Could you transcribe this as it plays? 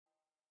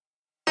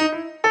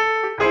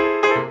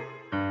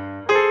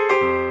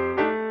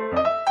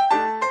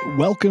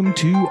Welcome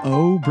to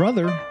Oh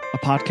Brother, a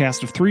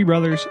podcast of three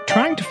brothers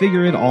trying to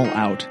figure it all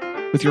out,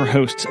 with your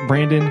hosts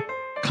Brandon,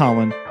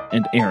 Colin,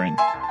 and Aaron.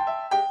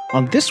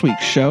 On this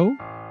week's show,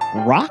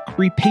 rock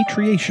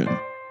repatriation.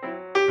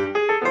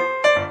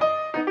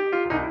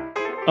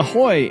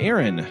 Ahoy,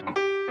 Aaron.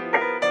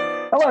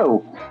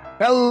 Hello.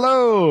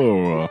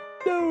 Hello.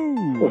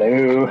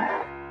 Hello. Look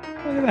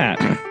at that.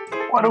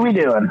 What are we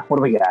doing? What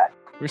do we got?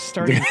 We're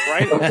starting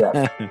right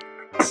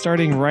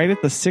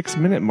at the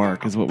 6-minute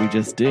mark is what we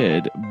just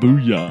did.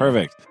 Booyah.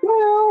 Perfect.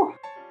 Well,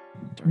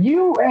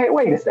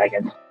 wait a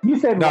second. You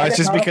said no. It's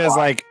just because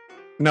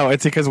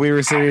it's because we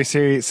were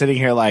sitting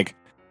here like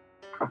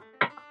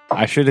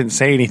I shouldn't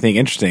say anything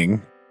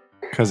interesting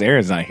because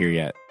Aaron's not here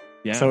yet.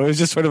 Yeah. So it was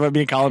just sort of me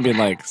and Colin being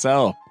like,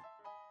 "So,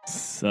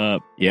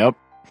 sup?" Yep.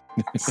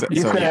 You said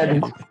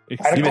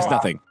you missed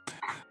nothing.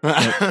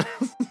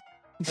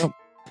 Nope.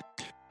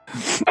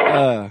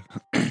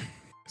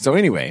 So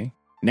anyway,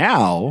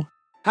 now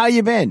how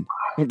you been?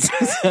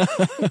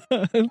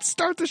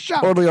 Start the show.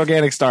 Totally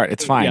organic start.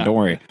 It's fine. Yeah. Don't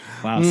worry.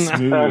 Wow,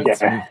 smooth. Okay.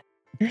 Smooth.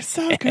 You're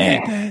so good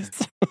at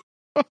this.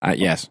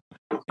 Yes.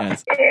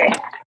 Yes.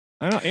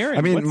 I don't know, Aaron.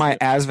 I mean, my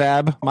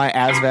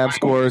ASVAB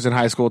scores in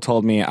high school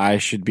told me I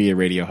should be a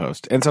radio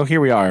host, and so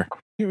here we are.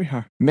 Here we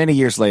are. Many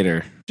years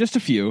later, Just a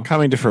few.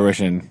 coming to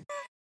fruition.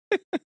 I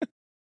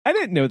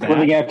didn't know that.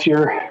 looking at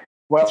your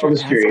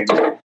screen.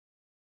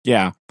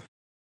 Yeah.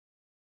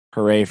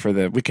 Hooray for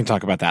we can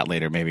talk about that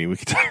later. Maybe we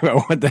can talk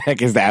about what the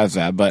heck is the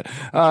ASVAB. But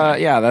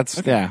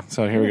yeah.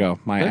 So here we go.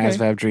 My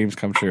ASVAB dreams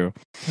come true.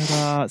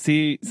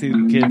 See,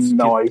 kids,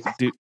 Nice.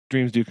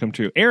 dreams do come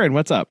true. Aaron,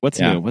 what's up? What's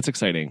Yeah. new? What's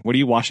exciting? What are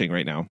you watching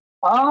right now?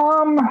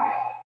 Well,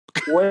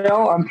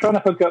 I'm trying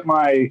to hook up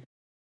my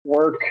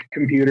work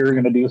computer.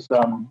 Going to do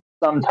some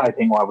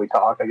typing while we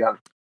talk. I got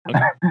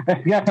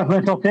a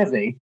little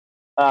busy.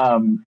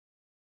 So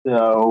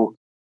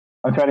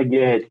I'm trying to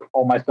get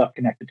all my stuff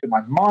connected to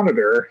my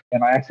monitor,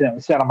 and I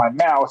accidentally sat on my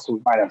mouse, so we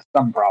might have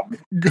some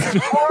problems.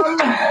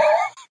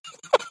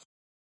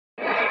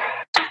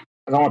 I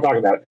don't want to talk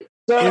about it.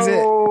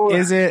 So,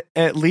 Is it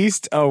at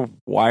least a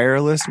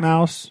wireless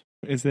mouse?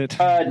 Is it?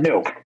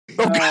 no.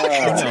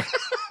 No.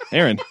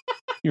 Aaron,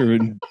 you're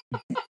in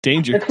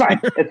danger. It's fine.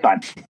 It's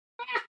fine.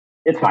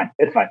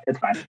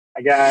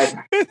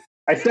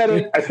 I said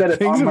it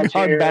Things on my have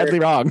gone chair. badly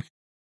wrong.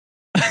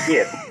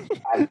 Yes,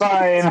 I'm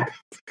fine.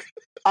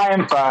 I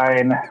am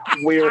fine.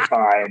 We're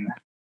fine.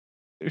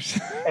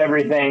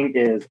 Everything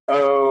is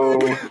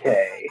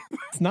okay.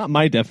 It's not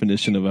my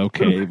definition of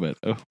okay, but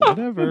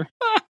whatever.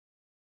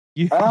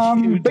 You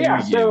But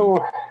yeah, you.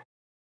 so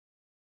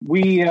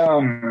we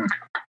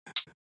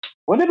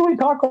when did we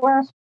talk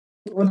last?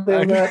 What day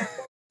was that?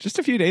 Just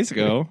a few days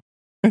ago.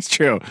 It's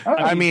true. Oh.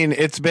 I mean,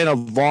 it's been a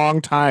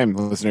long time,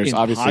 listeners. In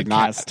Obviously,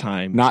 podcast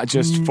time. not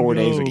just 4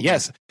 days ago. No.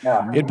 Yes,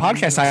 Yeah. in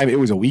podcast time, it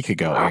was a week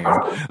ago. Aaron.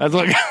 That's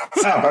like,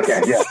 Oh,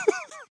 okay, yeah.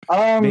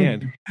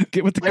 Man,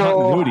 get with the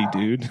continuity,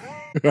 dude.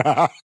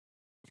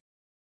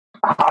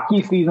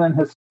 Hockey season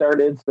has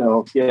started,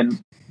 so getting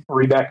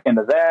back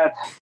into that.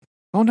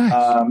 oh, nice.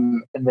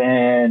 And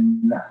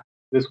then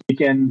this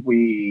weekend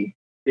we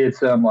did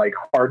some like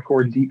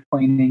hardcore deep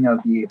cleaning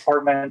of the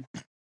apartment.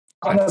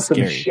 Hung up That's some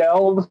scary.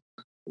 shelves,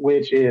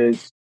 which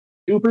is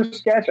super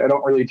sketch. I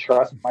don't really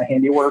trust my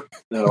handiwork,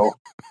 so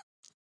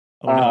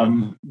Oh,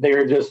 no.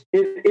 they're just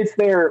it's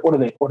their what are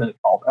they called? They're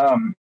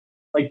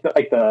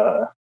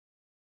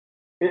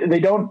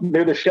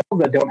the shelves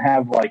that don't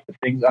have like the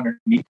things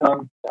underneath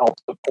them to help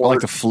support. Like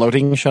the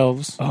floating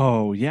shelves.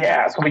 Oh, yeah.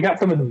 Yeah, so we got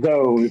some of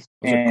those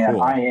are and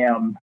cool. I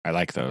am I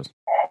like those.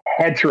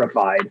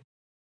 petrified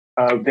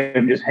of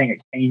them just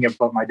hanging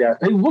above my desk.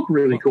 They look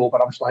really cool,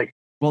 but I'm just like,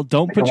 Well,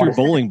 don't put your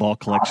bowling ball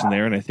collection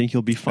there, and I think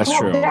you'll be fine. That's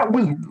true. That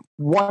was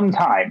one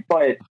time,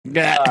 but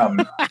yes, I'm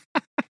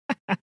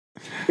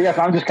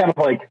just kind of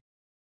like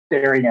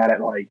staring at it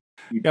like.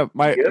 Yeah,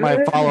 my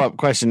follow-up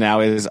question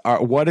now is,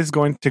 what is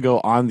going to go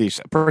on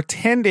these,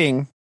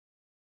 pretending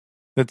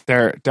that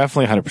they're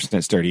definitely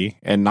 100% sturdy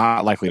and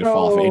not likely to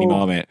fall off at any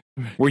moment.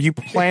 Were you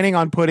planning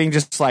on putting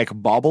just like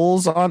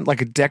baubles on,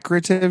 like a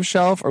decorative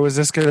shelf, or was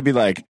this going to be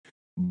like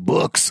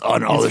books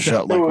on all the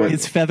shelf? Like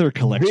His feather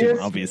collection, This-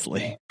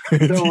 obviously.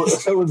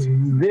 So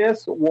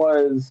this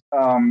was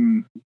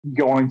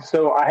going.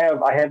 So I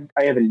have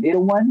a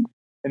little one,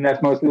 and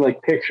that's mostly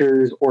like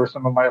pictures or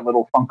some of my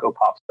little Funko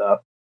Pop stuff.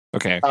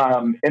 Okay.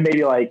 And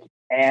maybe like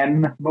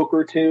an book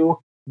or two.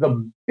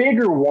 The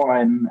bigger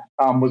one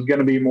was going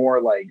to be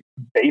more like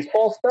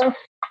baseball stuff.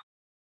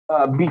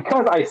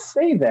 Because I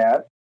say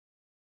that,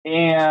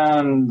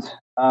 and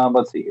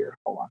let's see here.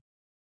 Hold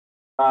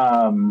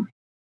on.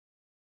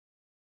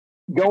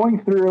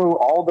 Going through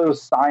all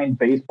those signed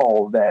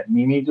baseball that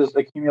Mimi just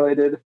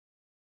accumulated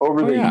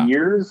over the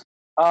years.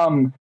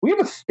 We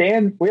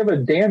have a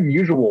damn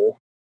usual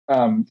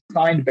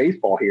signed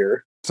baseball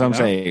here. Some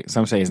say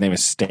his name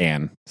is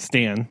Stan.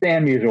 Stan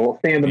Musial.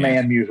 Stan the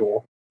Man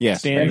Musial. Yes.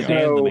 Stan And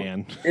so the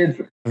man.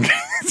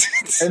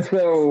 And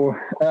so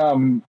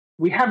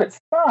we have it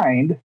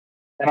signed,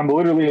 and I'm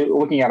literally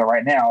looking at it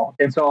right now.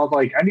 And so I was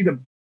like, I need to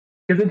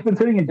because it's been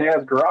sitting in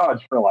Dad's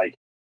garage for like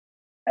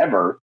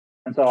ever,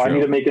 and so I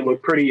need to make it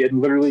look pretty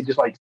and literally just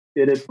like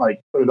put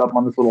it up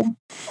on this little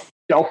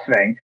shelf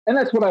thing, and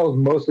that's what I was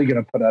mostly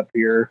going to put up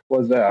here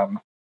was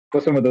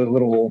some of those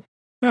little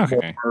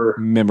more,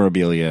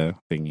 memorabilia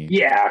thingy,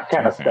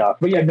 kind of stuff.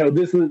 But yeah, no,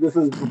 this is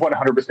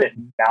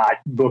 100% not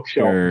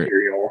bookshelf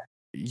material.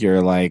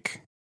 You're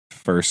like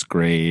first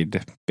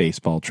grade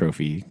baseball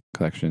trophy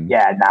collection.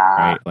 Yeah, nah.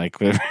 Right?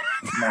 Like,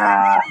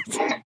 nah.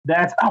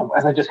 That's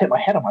as I just hit my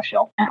head on my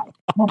shelf.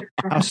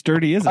 How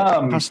sturdy is it?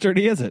 How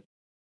sturdy is it?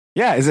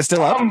 Yeah, is it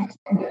still up?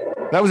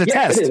 That was a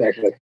test. It is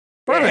actually.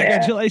 Perfect. Yeah.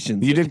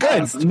 Congratulations. You did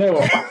good.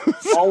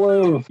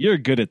 No, you're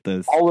good at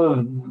this. All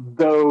of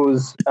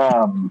those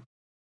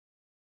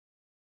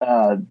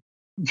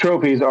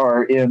trophies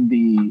are in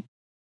the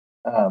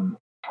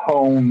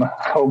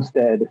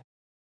homestead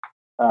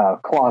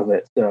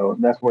closet, so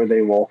that's where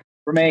they will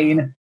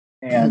remain.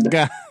 And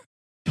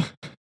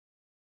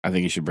I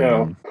think you should bring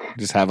them.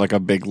 Just have like a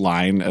big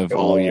line of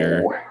all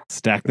your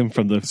stack them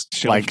from the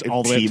shelf like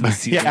all the way up to the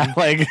ceiling. Yeah,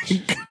 like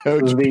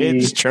Coach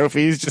Pitt's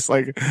trophies, just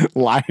like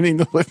lining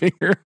the living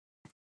room.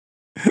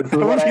 This is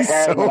what I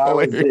had when I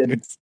was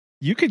in.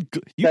 You could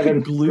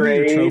glue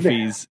your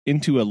trophies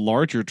into a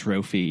larger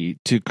trophy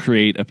to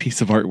create a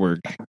piece of artwork.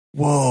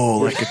 Whoa,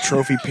 like a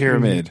trophy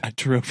pyramid. A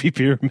trophy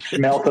pyramid.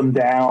 Melt them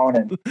down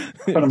and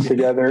put them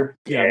together.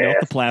 Yeah, melt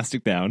the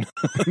plastic down.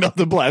 Melt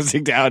the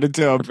plastic down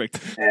into a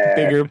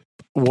bigger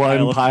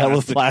pile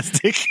of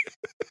plastic.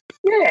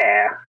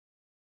 Yeah.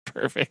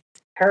 Perfect.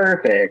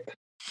 You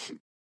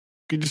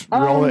could just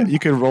roll it. You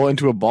could roll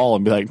into a ball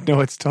and be like,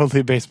 "No, it's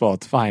totally baseball.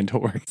 It's fine.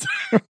 Don't worry."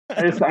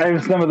 I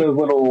have some of those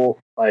little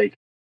like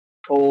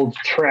old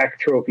track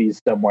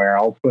trophies somewhere.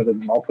 I'll put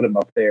them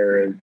up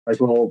there as like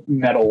little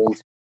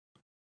medals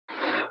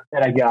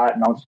that I got,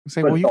 and I'll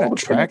say, "Well, you got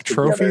track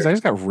trophies? Together. I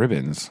just got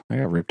ribbons. I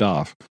got ripped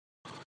off."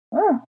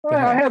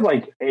 I have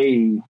like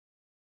a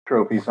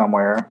trophy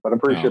somewhere, but I'm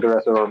pretty sure the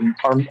rest of them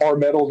are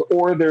medals,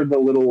 or they're the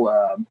little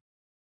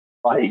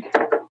like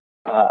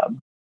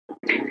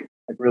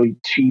really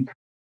cheap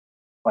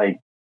like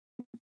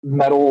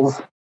medals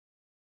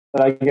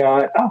that I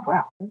got. Oh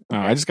wow!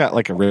 I just got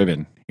like a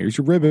ribbon. Here's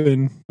your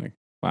ribbon. Like,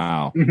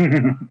 wow.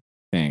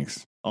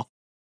 Thanks.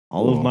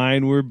 All of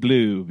mine were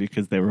blue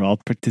because they were all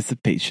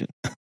participation.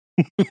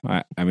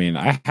 I mean,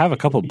 I have a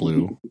couple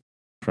blue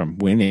from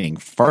winning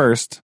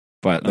first,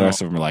 but the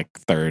rest of them are like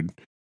third.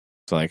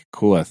 So like,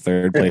 cool, a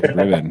third place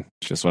ribbon.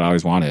 It's just what I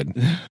always wanted.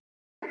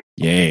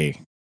 Yay.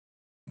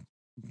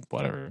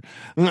 Whatever.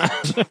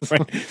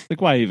 Like,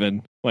 why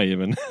even?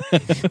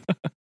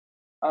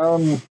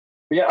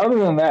 Yeah, other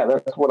than that,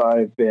 that's what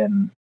I've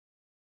been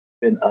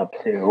up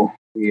to.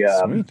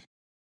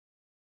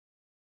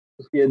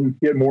 Just getting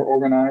more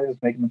organized,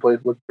 making the place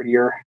look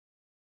prettier,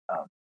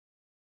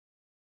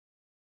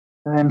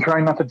 and then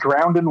trying not to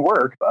drown in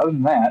work. But other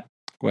than that,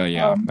 well,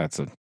 yeah, that's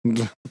a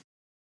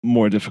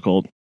more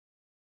difficult.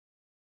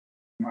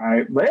 All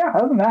right, but yeah,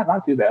 other than that,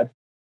 not too bad.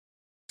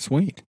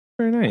 Sweet,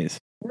 very nice.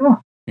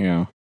 Yeah.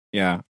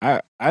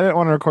 I didn't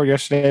want to record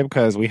yesterday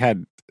because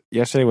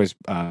yesterday was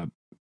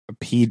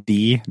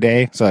PD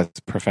day, so that's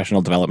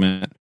professional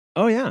development.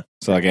 Oh yeah.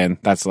 So again,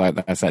 that's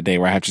that day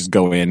where I have to just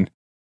go in,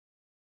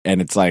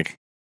 and it's like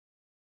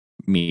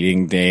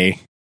meeting day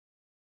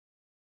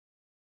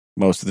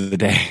most of the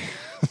day.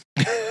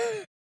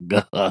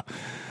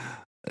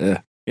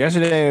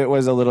 Yesterday it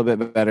was a little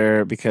bit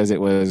better because it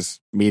was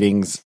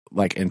meetings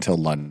like until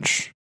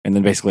lunch, and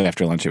then basically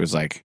after lunch it was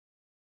like,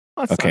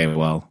 okay,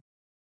 well,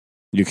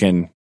 you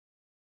can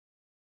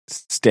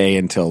stay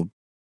until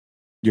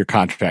your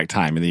contract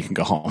time, and then you can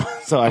go home.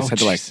 So I just had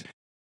to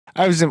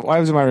I was in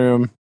my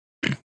room.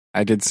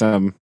 I did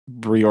some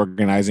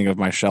reorganizing of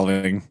my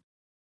shelving.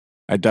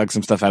 I dug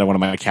some stuff out of one of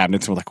my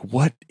cabinets and was like,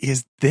 what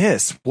is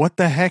this? What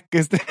the heck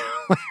is this?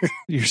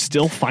 You're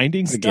still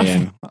finding stuff?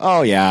 Again.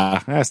 Oh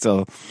yeah. I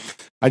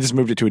just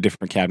moved it to a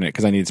different cabinet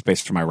because I needed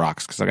space for my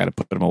rocks because I got to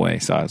put them away.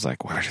 So I was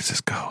like, where does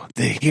this go?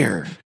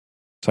 Here.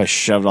 So I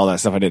shoved all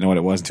that stuff I didn't know what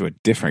it was into a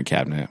different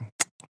cabinet.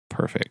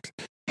 Perfect.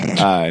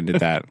 I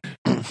did that.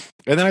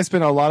 And then I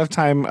spent a lot of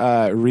time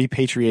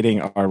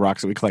repatriating our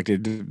rocks that we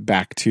collected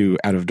back to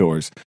out of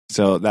doors.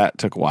 So that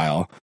took a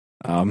while.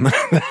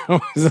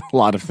 That was a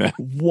lot of that.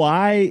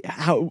 Why?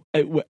 How?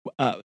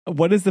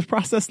 What does the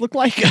process look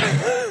like?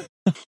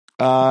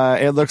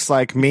 It looks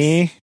like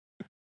me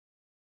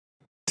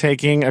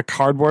taking a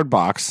cardboard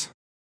box,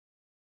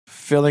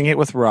 filling it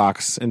with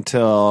rocks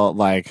until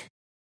like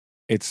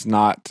it's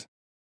not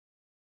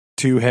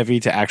too heavy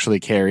to actually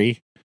carry.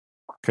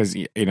 Because,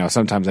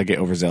 sometimes I get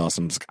overzealous.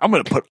 I'm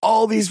going to put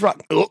all these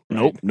rocks. Oh,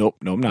 nope,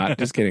 I'm not.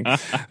 Just kidding.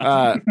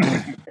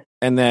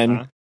 And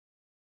then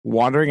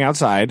wandering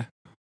outside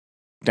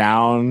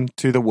down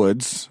to the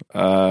woods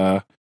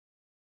that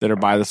are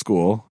by the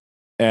school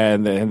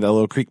and the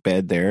little creek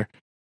bed there,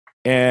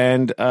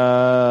 and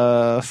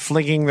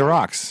flinging the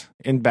rocks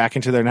back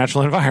into their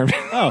natural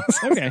environment. Oh,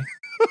 okay.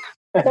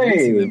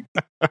 Hey.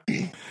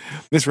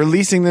 Just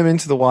releasing them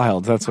into the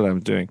wild. That's what I'm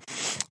doing.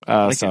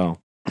 So...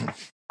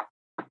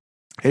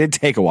 It did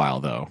take a while,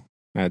 though.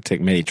 I had to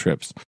take many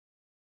trips.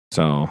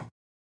 So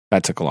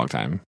that took a long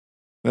time.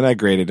 Then I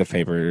graded a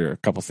paper, a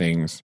couple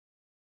things.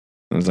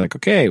 I was like,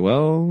 okay,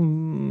 well,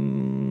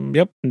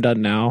 yep, I'm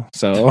done now.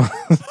 So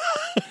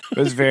it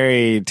was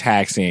very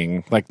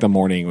taxing. Like the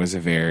morning was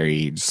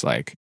very just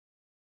like,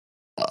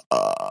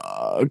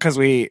 because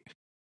we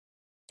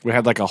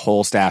had like a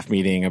whole staff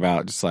meeting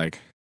about just like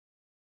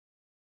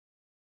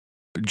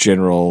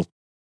general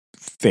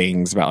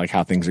things about like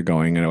how things are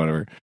going and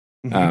whatever.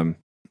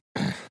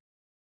 Mm-hmm.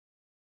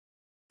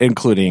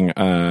 Including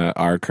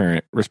our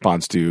current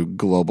response to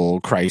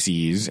global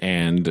crises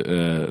and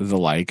the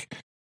like,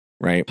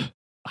 right?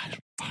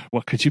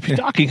 What could you be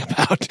talking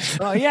about?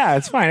 Oh yeah,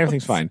 it's fine.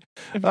 Everything's fine.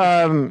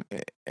 And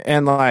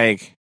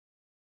like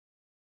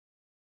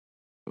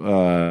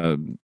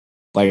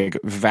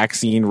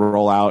vaccine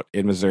rollout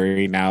in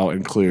Missouri now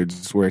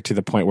includes to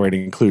the point where it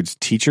includes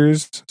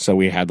teachers. So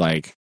we had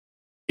like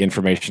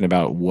information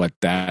about what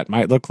that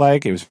might look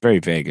like. It was very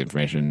vague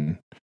information,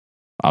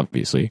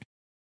 obviously.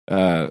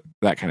 That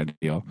kind of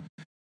deal.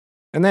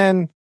 And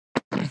then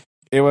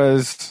it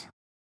was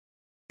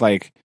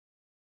like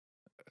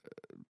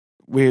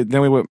we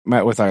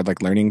met with our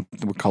like learning,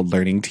 we're called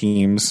learning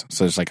teams.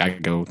 So it's like I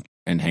could go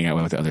and hang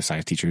out with the other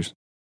science teachers,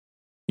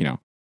 you know.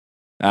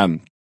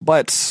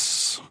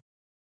 But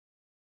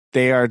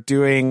they are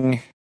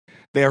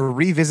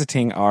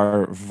revisiting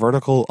our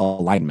vertical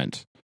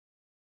alignment.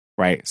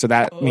 Right. So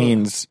that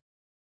means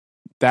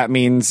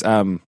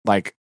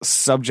like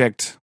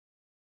subject,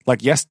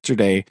 like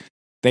yesterday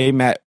they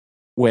met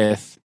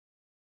with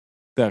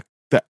the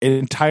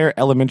entire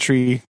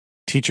elementary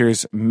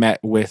teachers met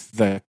with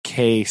the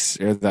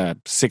case or the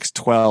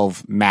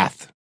 612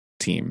 math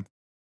team.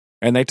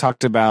 And they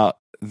talked about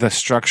the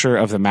structure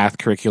of the math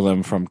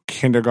curriculum from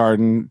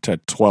kindergarten to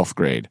 12th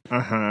grade.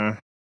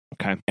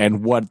 Okay.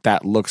 And what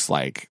that looks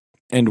like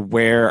and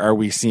where are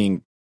we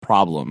seeing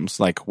problems?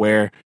 Like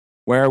where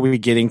are we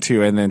getting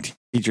to? And then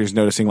teachers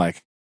noticing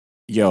like,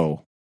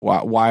 yo,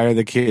 why are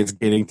the kids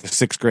getting to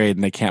 6th grade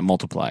and they can't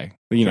multiply?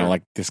 You know,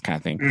 like this kind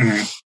of thing.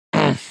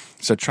 Mm-hmm.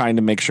 So trying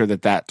to make sure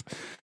that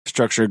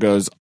structure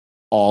goes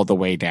all the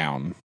way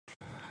down.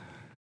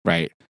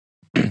 Right.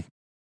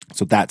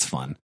 So that's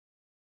fun.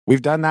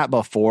 We've done that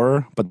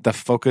before, but the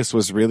focus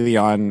was really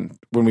on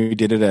when we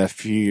did it a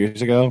few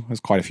years ago. It was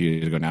quite a few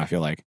years ago now, I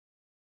feel like.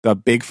 The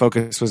big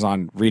focus was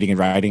on reading and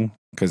writing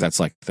because that's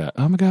like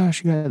oh my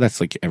gosh,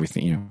 that's like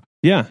everything, you know.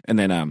 Yeah. And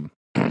then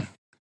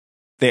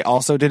they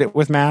also did it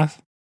with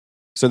math.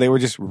 So they were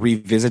just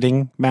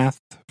revisiting math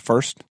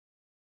first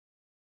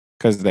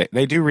because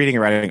they do reading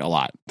and writing a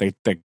lot. They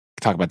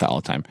talk about that all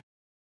the time.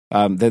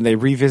 Then they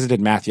revisited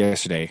math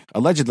yesterday.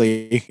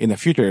 Allegedly, in the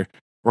future,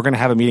 we're going to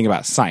have a meeting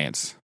about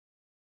science,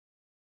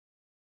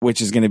 which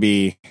is going to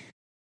be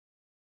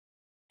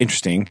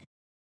interesting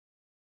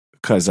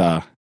because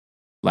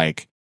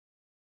like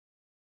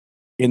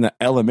in the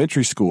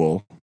elementary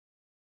school,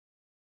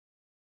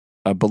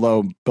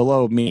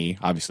 below me,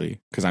 obviously,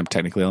 because I'm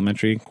technically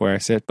elementary where I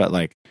sit, but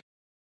like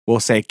we'll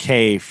say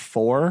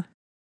K4.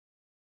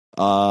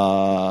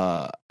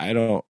 I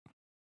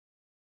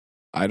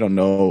don't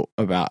know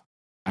about.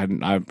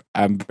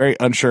 I'm very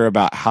unsure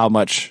about how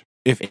much,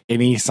 if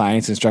any,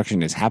 science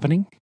instruction is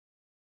happening.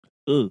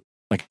 Ooh.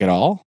 Like at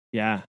all.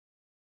 Yeah.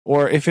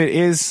 Or if it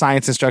is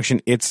science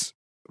instruction, it's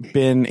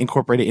been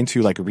incorporated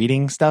into like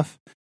reading stuff,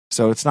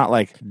 so it's not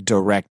like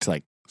direct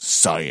like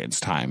science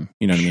time.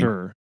 You know what I mean?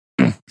 Sure.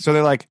 So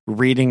they're like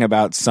reading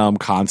about some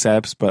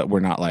concepts, but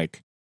we're not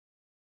like,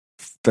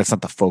 that's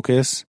not the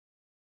focus.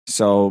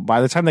 So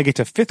by the time they get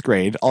to 5th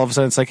grade, all of a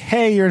sudden it's like,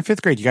 hey, you're in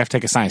 5th grade. You have to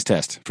take a science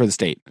test for the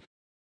state.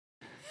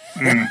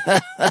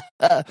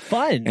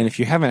 Fun. And if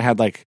you haven't had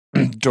like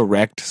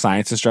direct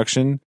science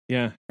instruction,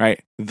 yeah,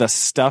 right, the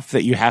stuff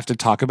that you have to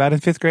talk about in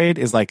 5th grade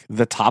is like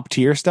the top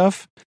tier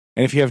stuff.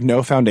 And if you have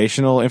no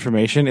foundational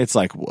information, it's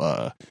like,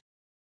 what?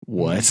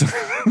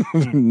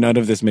 None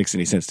of this makes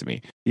any sense to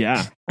me.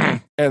 Yeah.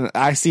 And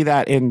I see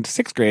that in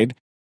 6th grade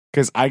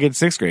because I get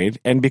 6th grade.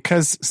 And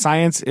because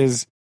science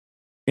is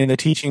in the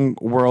teaching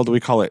world, we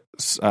call it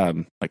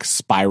like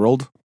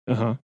spiraled.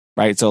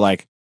 Right. So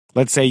like,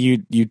 let's say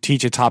you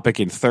teach a topic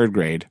in 3rd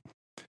grade.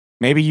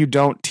 Maybe you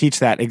don't teach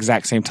that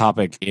exact same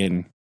topic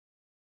in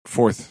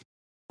 4th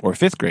or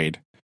 5th grade,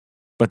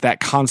 but that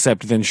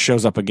concept then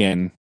shows up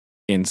again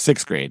in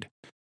 6th grade.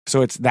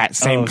 So it's that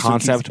same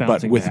concept,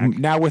 but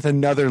with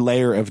another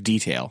layer of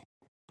detail,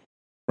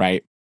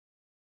 right?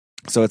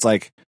 So it's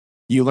like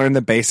you learn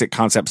the basic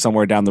concept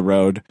somewhere down the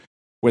road.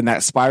 When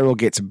that spiral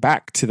gets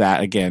back to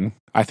that again,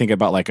 I think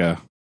about like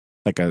a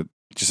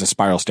just a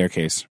spiral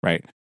staircase,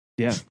 right?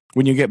 Yeah.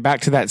 When you get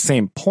back to that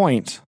same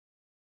point,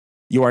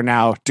 you are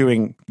now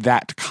doing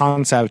that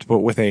concept, but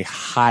with a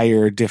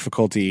higher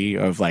difficulty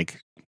of like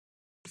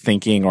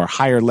thinking or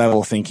higher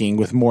level thinking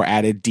with more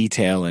added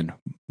detail and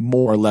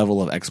more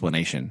level of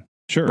explanation.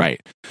 Sure. Right.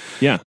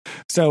 Yeah.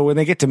 So when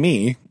they get to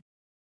me,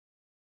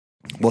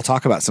 we'll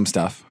talk about some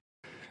stuff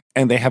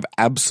and they have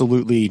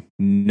absolutely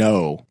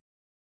no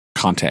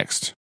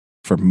context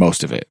for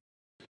most of it.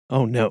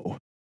 Oh no.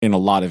 In a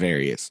lot of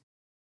areas.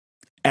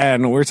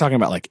 And we're talking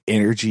about like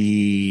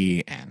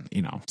energy and,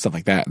 stuff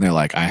like that. And they're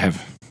like, I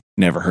have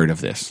never heard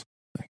of this.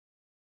 Like,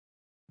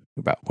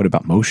 what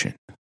about motion?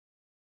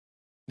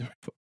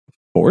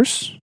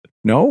 Force?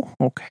 No?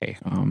 Okay.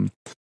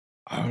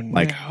 I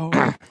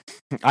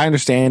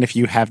understand if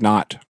you have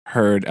not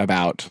heard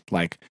about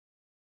like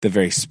the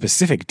very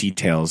specific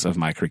details of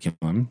my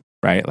curriculum,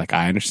 right? Like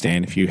I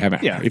understand if you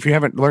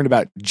haven't learned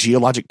about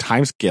geologic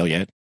timescale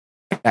yet,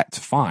 that's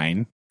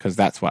fine, because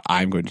that's what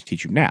I'm going to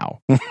teach you now,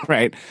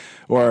 right?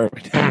 Or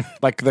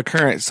like the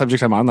current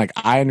subject I'm on, like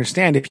I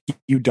understand if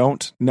you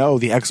don't know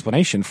the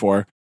explanation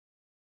for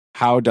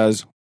how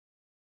does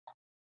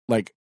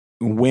like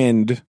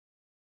wind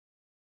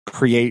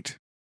create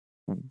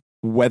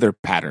weather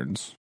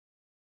patterns,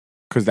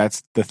 because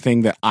that's the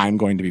thing that I'm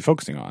going to be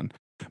focusing on.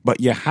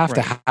 But you have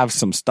to have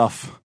some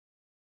stuff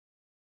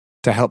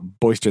to help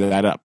bolster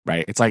that up,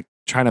 right? It's like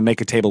trying to make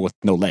a table with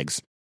no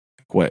legs.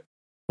 What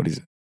is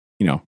it?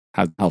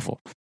 How's helpful?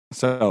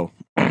 So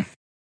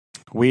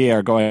we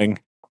are going.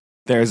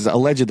 There's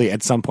allegedly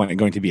at some point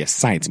going to be a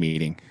science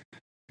meeting,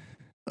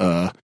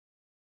 and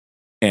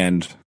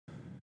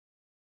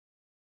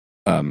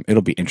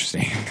it'll be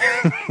interesting.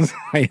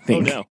 I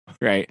think. Oh, no.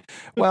 Right.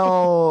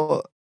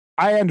 Well,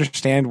 I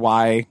understand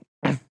why.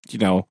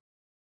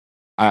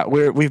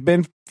 We've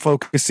been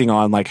focusing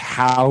on like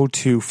how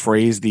to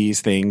phrase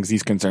these things,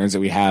 these concerns that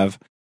we have,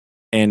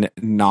 and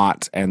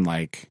not an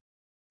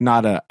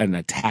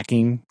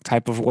attacking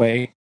type of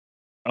way.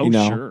 Oh,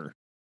 sure.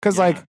 Because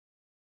like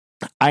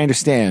I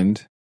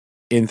understand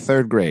in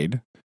third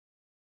grade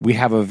we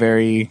have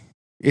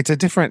it's a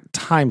different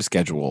time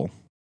schedule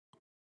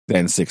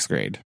than sixth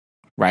grade,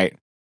 right?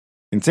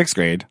 In sixth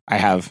grade, I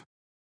have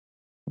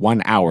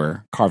 1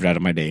 hour carved out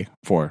of my day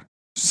for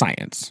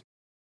science.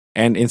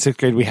 And in sixth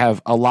grade, we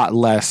have a lot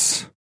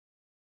less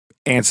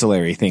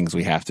ancillary things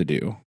we have to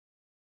do,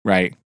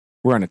 right?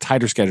 We're on a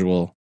tighter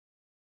schedule.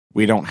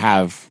 We don't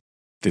have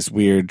this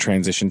weird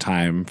transition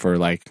time for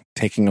like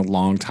taking a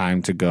long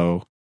time to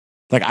go.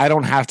 Like I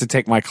don't have to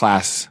take my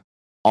class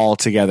all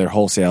together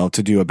wholesale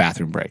to do a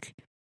bathroom break.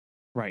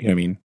 Right. You know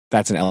what I mean?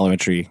 That's an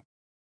elementary,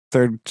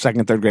 second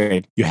and third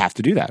grade. You have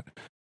to do that.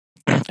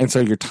 And so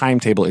your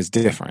timetable is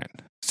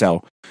different.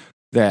 So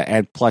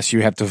and plus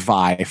you have to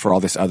vie for all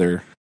this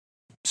other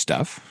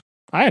stuff.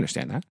 I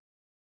understand that.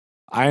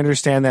 I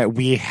understand that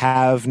we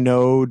have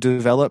no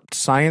developed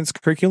science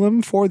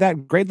curriculum for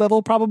that grade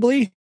level,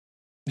 probably.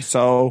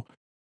 So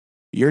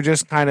you're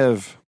just kind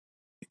of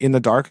in the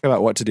dark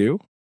about what to do.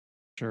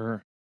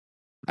 Sure.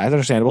 That's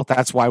understandable.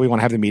 That's why we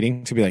want to have the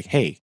meeting to be like,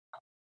 hey,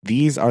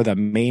 these are the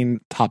main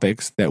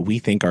topics that we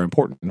think are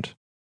important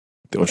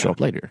that will show up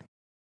later.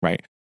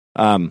 Right.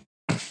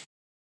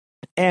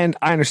 And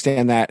I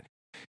understand that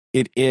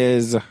it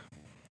is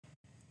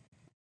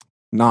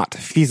not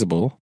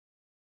feasible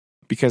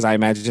because I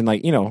imagine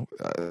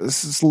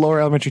lower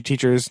elementary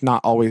teachers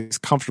not always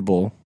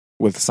comfortable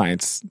with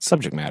science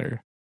subject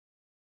matter.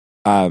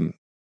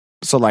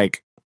 So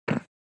like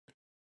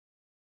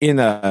in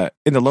the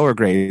lower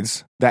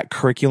grades, that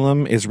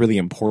curriculum is really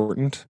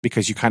important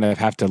because you kind of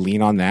have to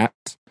lean on that,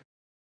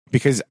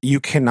 because you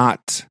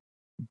cannot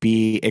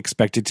be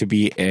expected to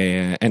be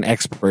an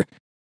expert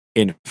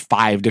in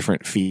 5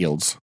 different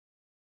fields.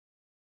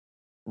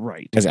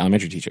 Right. As an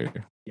elementary teacher.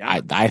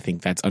 Yeah. I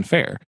think that's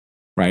unfair.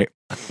 Right.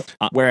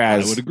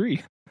 Whereas I would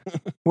agree.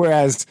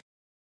 Whereas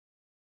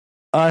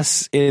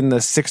us in the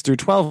 6 through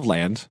 12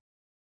 land,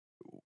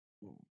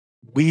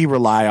 we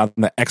rely on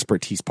the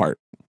expertise part.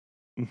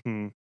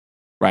 Mm-hmm.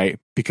 Right.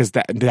 Because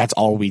that's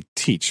all we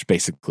teach,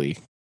 basically.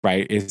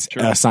 Right. Is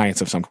a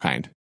science of some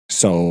kind.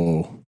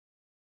 So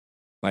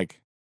like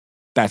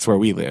that's where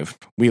we live.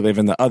 We live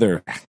in the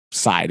other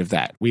side of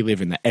that. We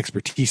live in the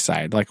expertise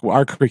side. Like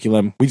our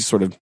curriculum, we just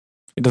sort of,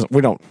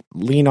 we don't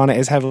lean on it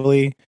as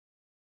heavily.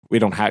 We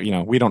don't have,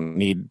 we don't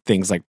need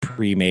things like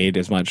pre-made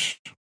as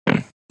much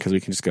because we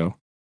can just go,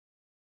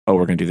 oh,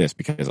 we're going to do this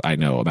because I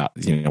know about,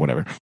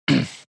 whatever.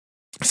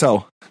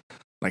 So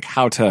like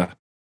how to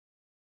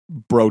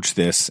broach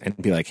this and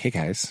be like, hey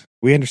guys,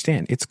 we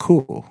understand. It's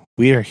cool.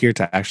 We are here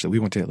to we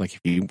want to, like,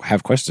 if you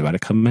have questions about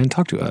it, come and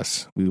talk to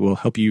us. We will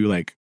help you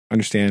like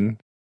understand,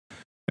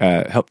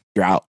 help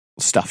figure out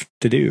stuff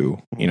to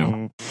do,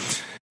 Mm-hmm.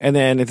 And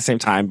then at the same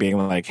time being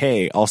like,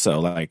 hey, also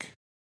like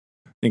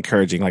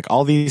encouraging like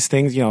all these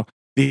things,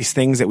 these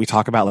things that we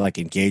talk about, like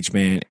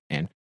engagement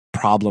and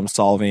problem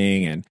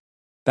solving and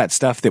that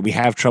stuff that we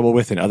have trouble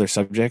with in other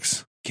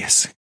subjects.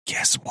 Guess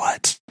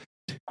what?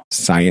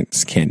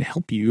 Science can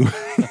help you,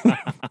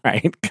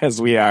 right?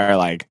 Because we are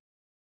like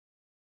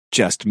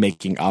just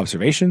making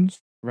observations.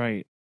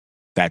 Right.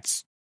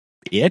 That's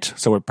it.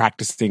 So we're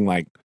practicing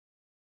like,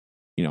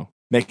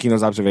 making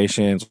those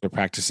observations. We're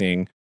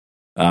practicing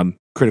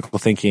critical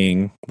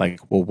thinking. Like,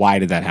 well, why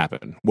did that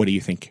happen? What do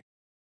you think?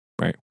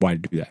 Right? Why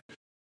did you do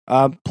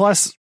that?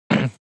 Plus,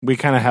 we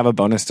kind of have a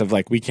bonus of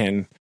like we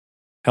can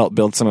help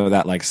build some of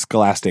that like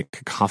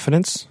scholastic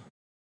confidence,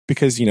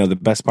 because the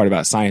best part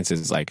about science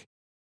is like,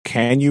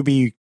 can you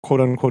be quote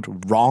unquote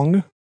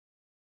wrong?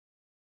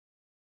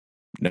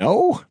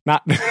 no,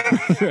 not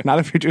not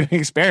if you're doing an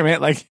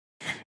experiment. Like,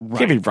 you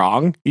can't be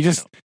wrong.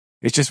 It's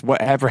just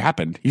whatever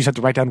happened. You just have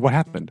to write down what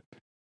happened.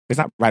 It's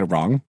not right or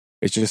wrong.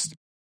 It's just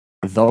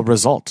the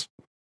result.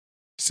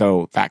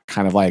 So that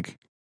kind of like,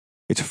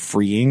 it's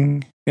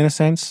freeing in a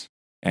sense.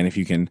 And if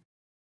you can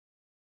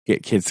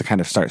get kids to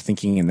kind of start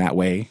thinking in that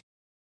way,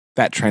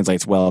 that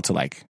translates well to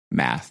like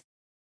math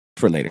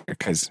for later,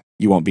 because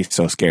you won't be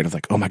so scared of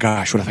like, oh my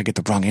gosh, what if I get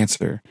the wrong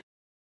answer?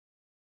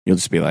 You'll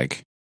just be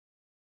like,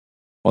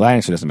 well, that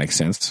answer doesn't make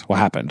sense. What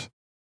happened?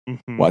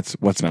 Mm-hmm.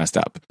 What's messed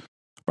up?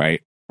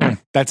 Right?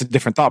 That's a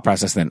different thought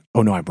process than,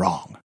 oh no, I'm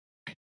wrong.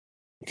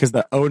 Because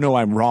the oh no,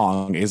 I'm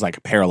wrong is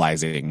like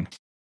paralyzing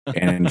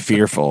and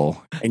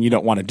fearful, and you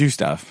don't want to do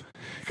stuff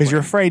because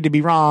you're afraid to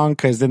be wrong,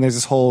 because then there's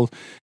this whole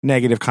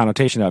negative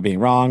connotation about being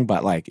wrong.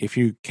 But like, if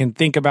you can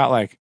think about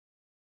like,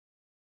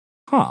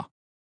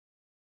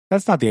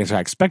 that's not the answer I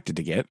expected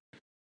to get,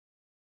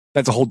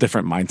 that's a whole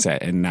different mindset,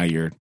 and now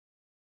you're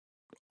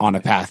on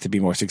a path to be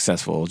more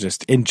successful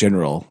just in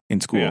general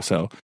in school. Yeah.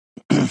 So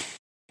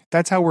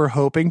that's how we're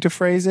hoping to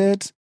phrase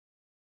it.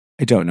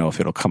 I don't know if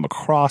it'll come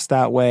across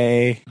that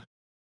way.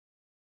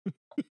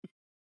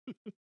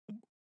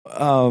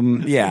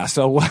 Yeah.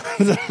 So,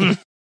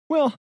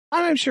 well,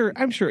 I'm sure.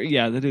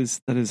 Yeah, that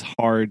is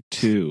hard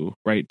to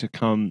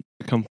come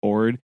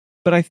forward.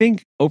 But I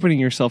think opening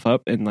yourself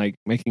up and like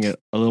making it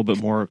a little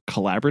bit more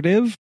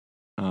collaborative,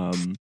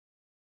 and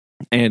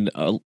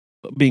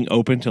being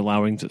open to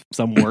allowing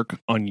some work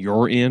on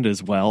your end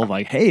as well.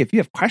 Like, hey, if you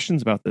have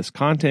questions about this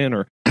content,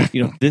 or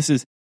this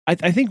is.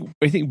 I think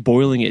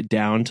boiling it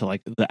down to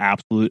like the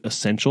absolute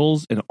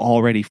essentials and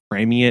already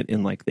framing it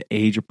in like the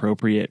age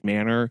appropriate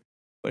manner.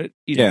 But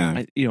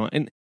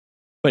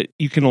but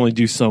you can only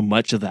do so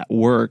much of that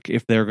work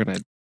if they're going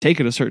to take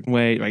it a certain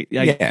way, right?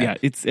 Yeah,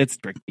 it's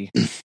tricky.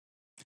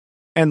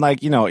 And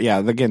like,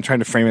 again, trying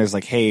to frame it as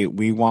like, hey,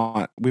 we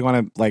want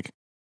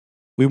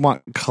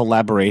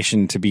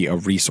collaboration to be a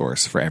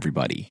resource for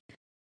everybody.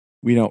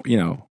 We don't,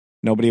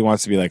 nobody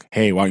wants to be like,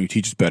 hey, why don't you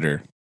teach us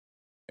better?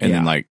 And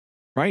then like,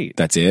 right,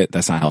 that's it.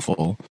 That's not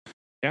helpful.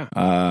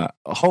 Yeah.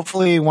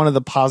 Hopefully one of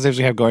the positives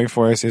we have going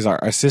for us is our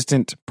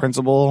assistant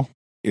principal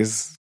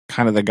is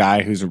kind of the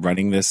guy who's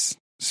spearheading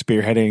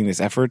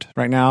this effort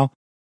right now.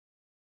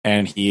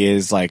 And he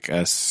is like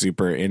a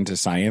super into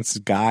science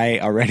guy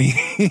already.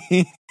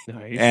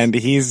 Nice. And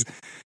he's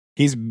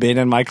been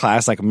in my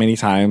class like many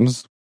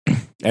times.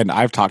 And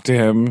I've talked to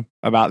him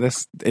about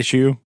this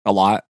issue a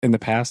lot in the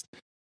past.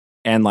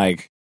 And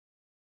like,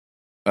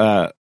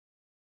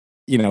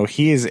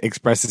 he has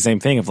expressed the same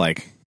thing of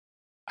like,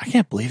 I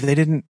can't believe they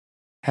didn't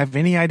have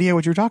any idea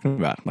what you're talking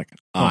about. I'm like,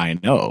 I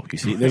know. You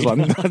see, there's one.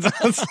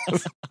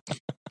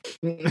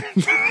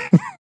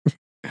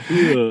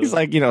 He's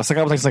like, it's like,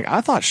 I was like,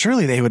 I thought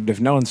surely they would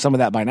have known some of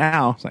that by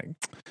now. It's like,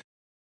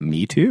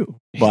 me too,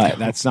 but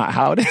that's not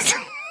how it is.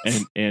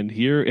 and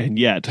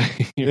yet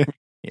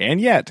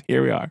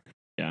here we are.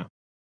 Yeah.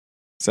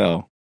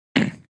 So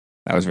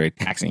that was very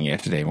taxing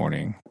yesterday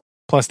morning.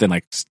 Plus, then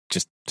like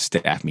just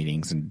staff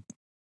meetings and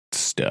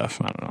stuff.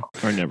 I don't know.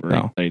 Are never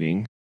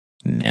exciting.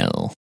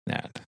 No,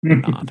 that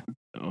not.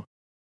 No.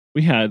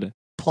 We had.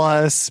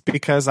 Plus,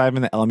 because I'm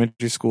in the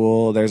elementary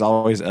school, there's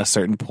always a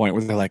certain point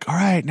where they're like, all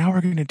right, now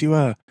we're going to do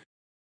a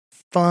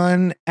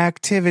fun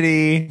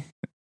activity.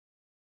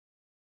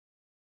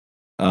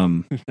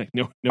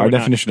 Our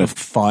definition of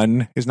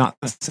fun is not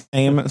the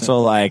same.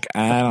 So, like,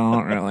 I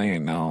don't really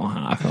know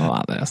how I feel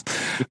about this.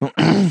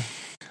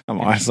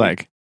 I'm always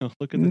like,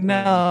 look at this.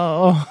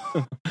 No.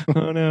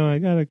 Oh, no, I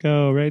got to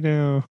go right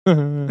now. I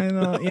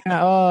know,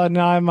 yeah. Oh,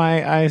 no,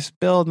 I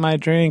spilled my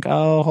drink.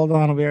 Oh, hold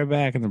on. I'll be right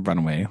back. And then run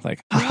away.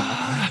 Like,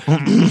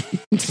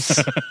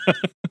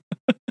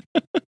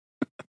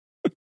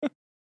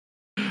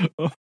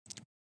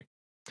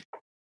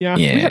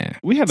 Yeah.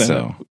 We had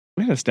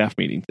a staff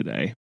meeting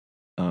today.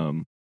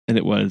 And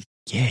it was,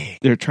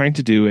 they're trying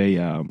to do it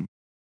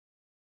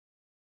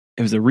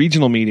was a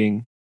regional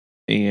meeting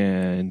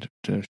and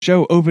to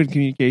show open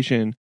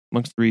communication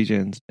amongst the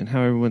regions and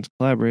how everyone's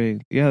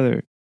collaborating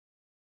together.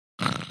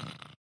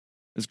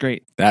 It's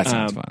great. That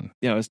sounds fun.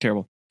 Yeah, it was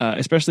terrible.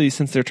 Especially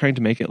since they're trying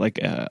to make it like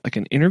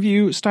an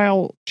interview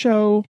style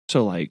show.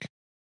 So like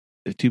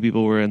the two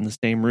people were in the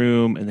same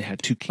room and they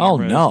had two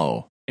cameras. Oh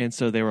no. And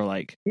so they were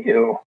like,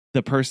 ew.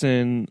 The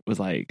person was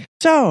like,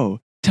 so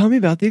tell me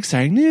about the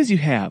exciting news you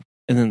have.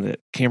 And then the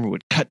camera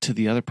would cut to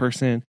the other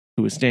person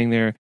who was staying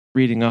there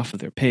reading off of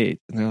their page.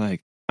 And they're like,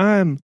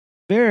 I'm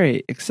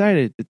very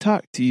excited to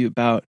talk to you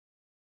about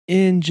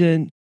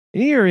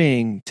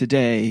engineering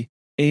today.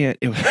 And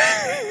it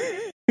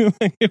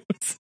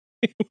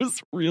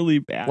was really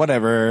bad.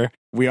 Whatever.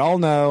 We all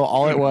know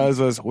all it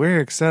was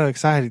we're so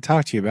excited to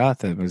talk to you about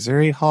the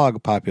Missouri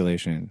hog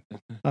population.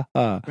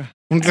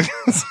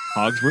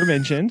 Hogs were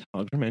mentioned.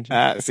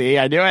 See,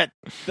 I knew it.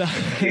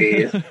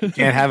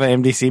 Can't have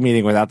an MDC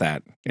meeting without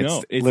that.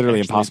 It's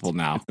literally impossible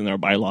now. It's in our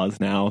bylaws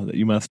now that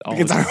you must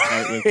always start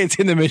with. It's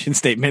in the mission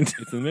statement.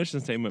 It's in the mission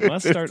statement.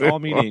 Must start all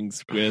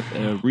meetings with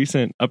a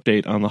recent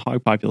update on the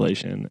hog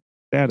population.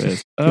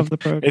 status of the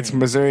program. It's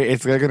Missouri.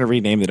 They're going to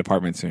rename the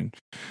department soon.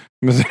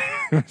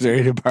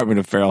 Missouri Department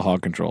of Feral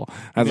Hog Control.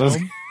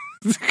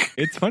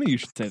 It's funny you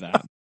should say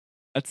that.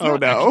 That's no.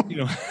 Actually,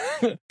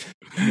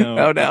 no.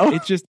 Oh no.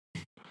 It's just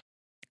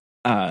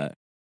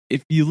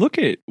if you look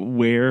at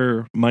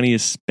where money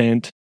is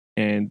spent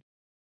and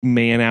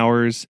man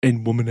hours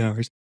and woman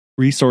hours,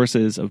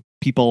 resources of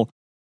people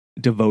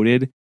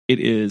devoted, it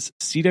is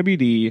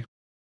CWD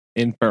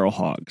and feral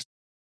hogs.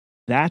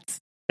 That's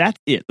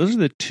it. Those are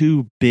the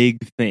two big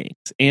things,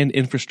 and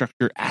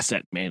infrastructure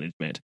asset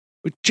management,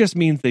 which just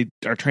means they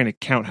are trying to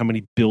count how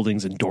many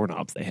buildings and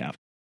doorknobs they have.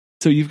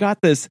 So you've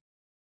got these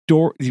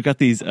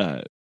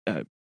feral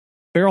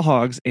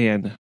hogs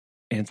and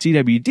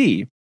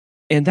CWD,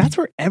 and that's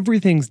where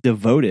everything's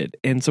devoted.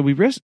 And so we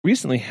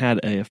recently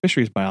had a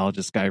fisheries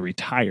biologist guy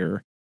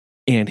retire,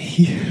 and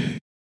he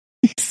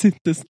sent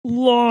this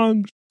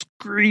long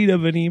screen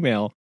of an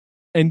email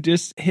and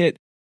just hit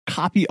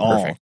copy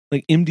all. Perfect.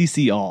 Like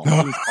MDC all.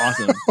 It was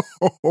awesome.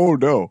 Oh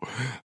no.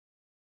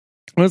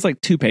 It was like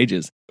 2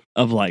 pages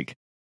of like,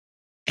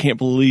 can't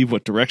believe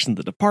what direction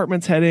the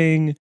department's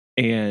heading,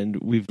 and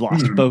we've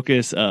lost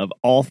focus of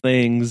all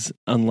things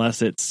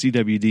unless it's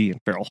CWD and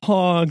feral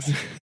hogs.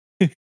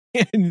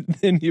 And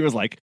then he was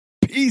like,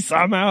 peace,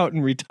 I'm out,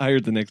 and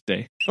retired the next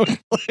day.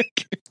 Like,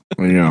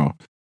 yeah.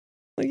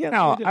 Like, yeah,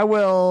 now I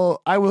will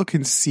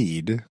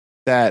concede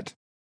that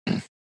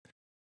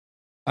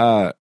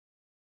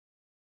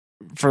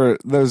for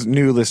those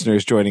new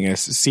listeners joining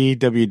us,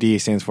 CWD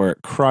stands for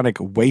chronic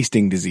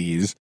wasting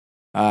disease.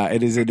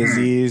 It is a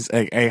disease,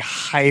 a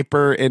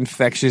hyper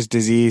infectious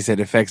disease that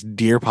affects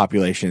deer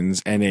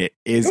populations, and it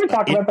is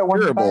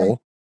incurable.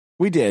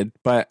 We did,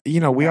 but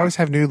we always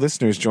have new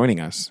listeners joining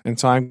us, and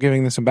so I'm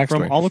giving this some backstory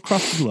from all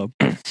across the globe.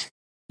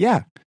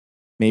 Yeah,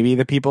 maybe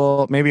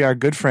our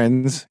good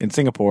friends in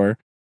Singapore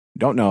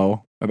don't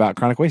know about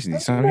chronic wasting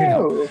disease.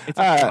 So it's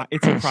a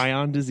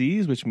prion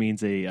disease, which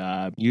means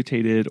a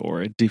mutated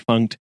or a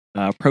defunct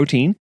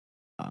protein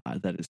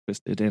that is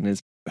twisted and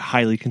is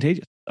highly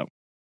contagious. So,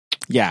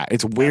 yeah,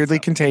 it's weirdly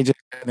contagious.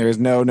 And there is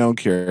no known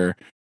cure,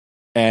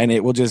 and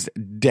it will just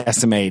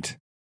decimate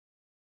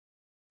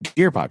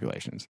deer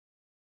populations.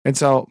 And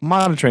so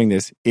monitoring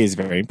this is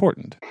very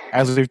important.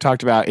 As we've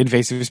talked about,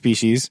 invasive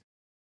species,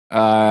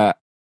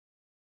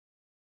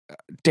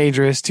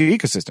 dangerous to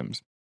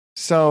ecosystems.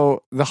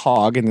 So the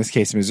hog, in this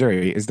case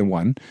Missouri, is the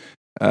one,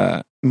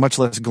 much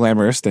less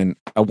glamorous than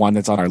a one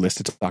that's on our list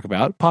to talk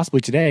about,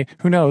 possibly today.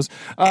 Who knows?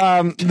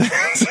 But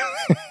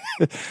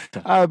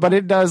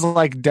it does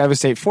like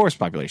devastate forest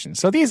populations.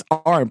 So these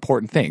are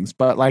important things.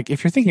 But like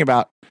if you're thinking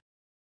about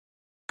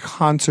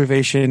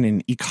conservation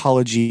and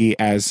ecology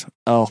as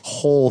a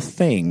whole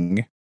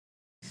thing,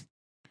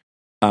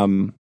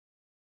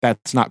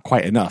 that's not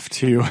quite enough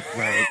to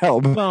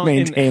help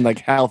maintain like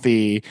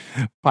healthy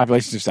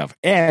populations of stuff.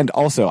 And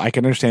also I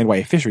can understand why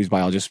a fisheries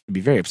biologist would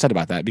be very upset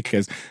about that,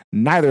 because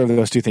neither of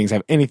those two things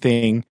have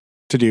anything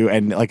to do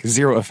and like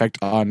zero effect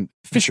on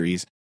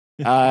fisheries.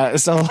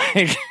 So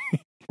like,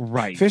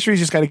 right. Fisheries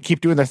just got to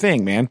keep doing their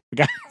thing, man.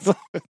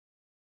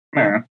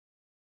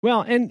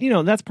 Well, and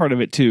that's part of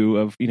it too.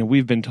 Of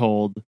we've been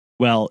told,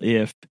 well,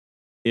 if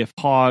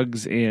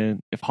hogs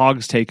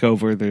take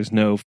over, there's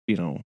no,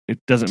 it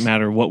doesn't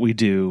matter what we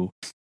do.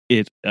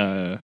 It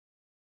doesn't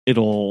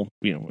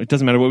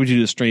matter what we do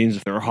to streams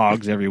if there are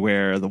hogs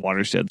everywhere. The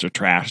watersheds are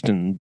trashed,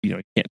 and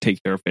you can't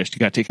take care of fish. You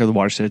got to take care of the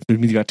watersheds. It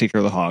means you got to take care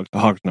of the hogs. The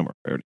hogs number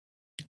priority.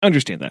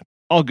 Understand that.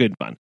 All good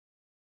fun.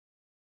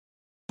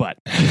 But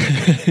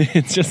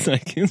it's just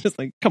like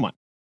come on.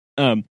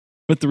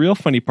 But the real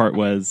funny part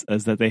is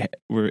that they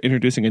were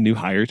introducing a new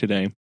hire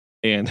today,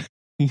 and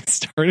he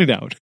started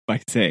out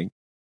by saying,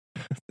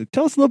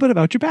 "Tell us a little bit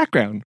about your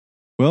background."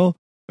 Well,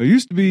 I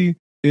used to be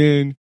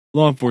in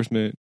law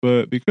enforcement,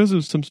 but because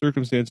of some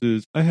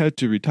circumstances, I had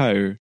to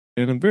retire,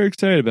 and I'm very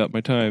excited about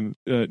my time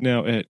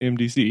now at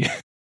MDC.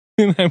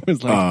 And I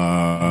was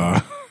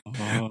like,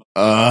 what?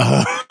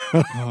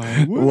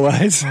 Why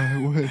did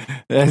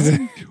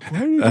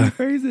you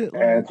phrase it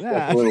like that?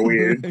 That's a little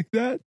weird. Like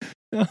that?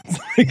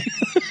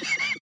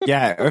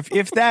 Yeah,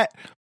 if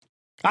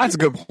that's a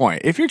good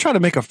point. If you're trying to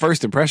make a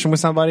first impression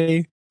with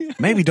somebody,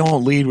 maybe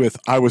don't lead with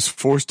 "I was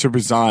forced to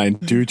resign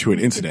due to an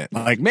incident."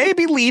 Like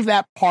maybe leave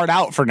that part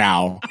out for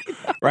now,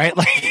 right?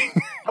 Like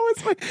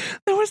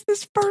that was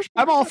this first.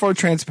 I'm all for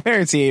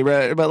transparency,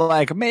 but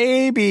like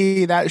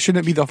maybe that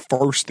shouldn't be the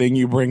first thing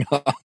you bring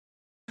up.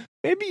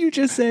 Maybe you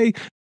just say,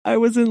 "I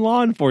was in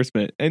law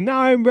enforcement, and now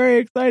I'm very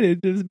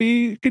excited to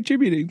be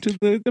contributing to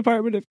the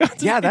Department of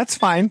Conservation." Yeah, that's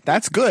fine.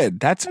 That's good.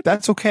 That's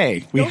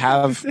okay. You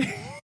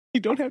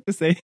don't have to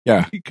say,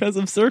 yeah, because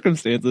of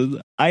circumstances,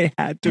 I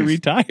had to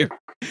retire.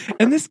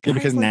 And this guy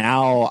because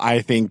now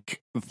I think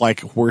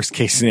like worst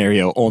case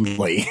scenario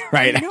only,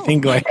 right? I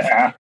think like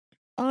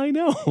I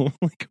know,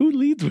 like who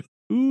leads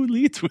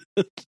with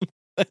it?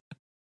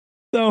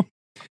 So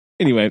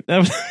anyway, that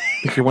was.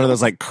 If you're one of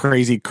those like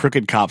crazy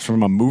crooked cops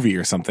from a movie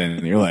or something,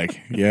 and you're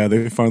like, "Yeah,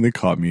 they finally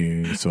caught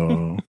me."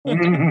 So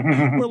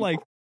we're like,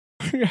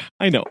 Yeah,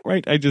 I know,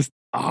 right? I just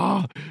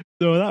so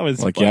that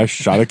was like, fun. yeah, I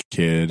shot a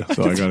kid,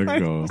 so I gotta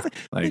right. go.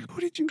 Like,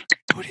 who did you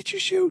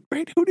shoot?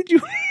 Right? Who did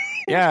you?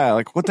 Yeah,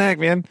 like what the heck,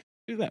 man?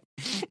 Do that.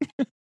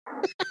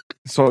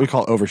 It's what we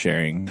call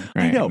oversharing,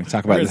 right? I know. We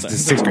talk about this in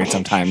sixth grade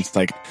sometimes.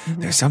 Like,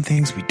 there's some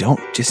things we don't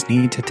just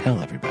need to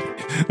tell everybody.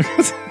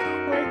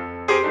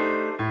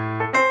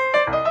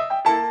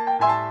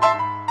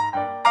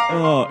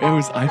 Oh, I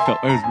was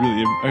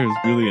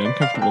really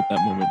uncomfortable at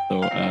that moment,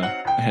 so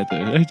I had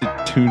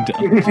to tune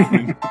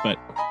down. But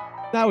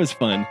that was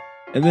fun.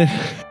 And then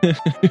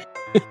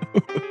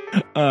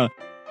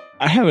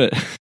I have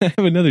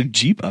another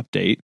Jeep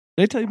update.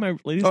 Did I tell you my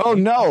latest? Oh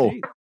no!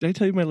 Update? Did I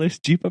tell you my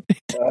latest Jeep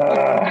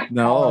update?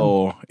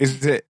 No.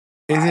 Is it?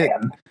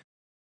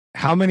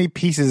 How many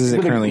pieces is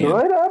it currently in?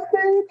 Good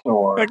update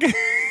or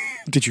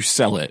did you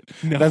sell it?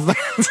 No. That's like...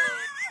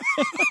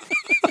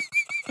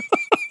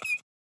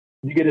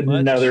 You get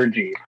another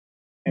Jeep.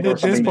 At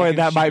this point,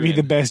 that might be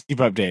the best Jeep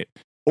update.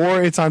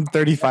 Or it's on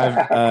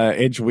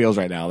 35-inch wheels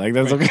right now. Like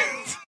that's right. Okay.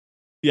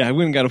 Yeah, I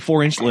went and got a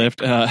 4-inch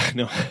lift.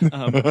 No.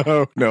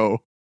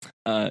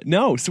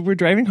 No. So we're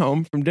driving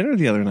home from dinner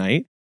the other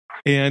night,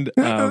 and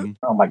oh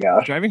my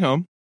gosh, driving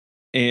home,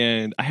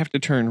 and I have to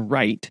turn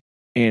right,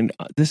 and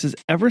this is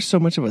ever so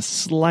much of a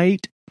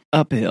slight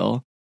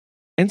uphill,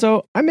 and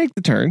so I make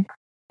the turn.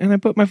 And I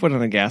put my foot on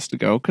the gas to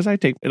go because I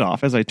take it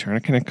off as I turn. I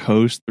kind of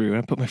coast through.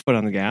 I put my foot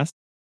on the gas.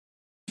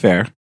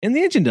 Fair. And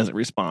the engine doesn't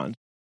respond.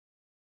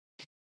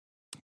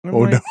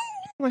 No. I'm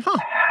like, huh.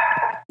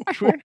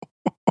 That's weird.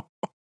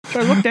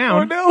 So I look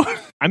down. Oh no.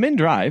 I'm in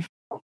drive.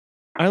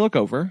 I look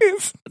over.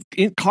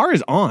 Car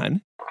is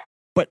on,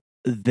 but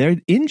their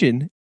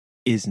engine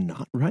is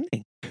not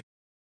running.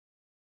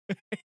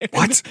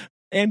 What?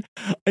 And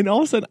all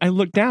of a sudden I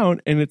look down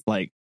and it's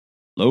like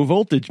low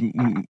voltage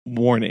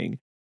warning.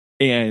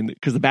 And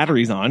because the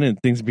battery's on and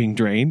things are being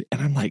drained. And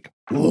I'm like,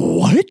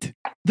 what?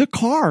 The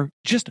car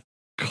just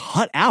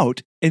cut out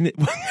and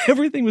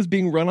everything was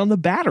being run on the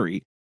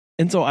battery.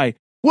 And so I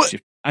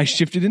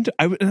shifted into,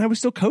 and I was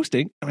still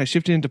coasting, and I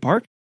shifted into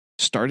park,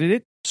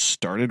 started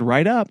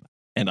right up,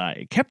 and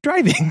I kept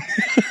driving.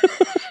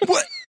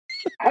 What?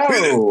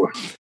 Oh.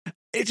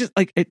 It's just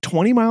like at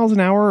 20 miles an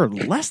hour or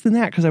less than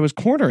that, because I was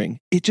cornering,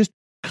 it just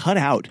cut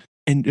out.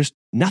 And just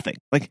nothing.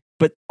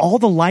 But all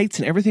the lights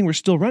and everything were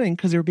still running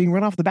because they were being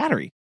run off the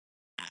battery.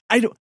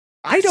 I don't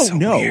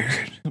know.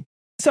 Weird.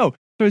 So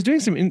I was doing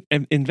some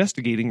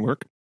investigating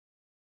work.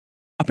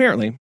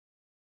 Apparently,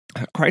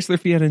 Chrysler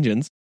Fiat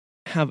engines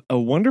have a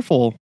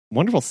wonderful,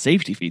 wonderful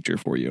safety feature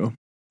for you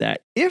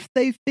that if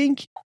they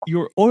think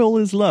your oil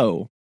is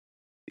low,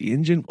 the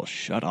engine will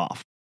shut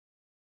off.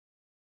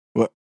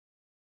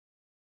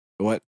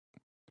 What?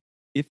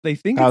 If they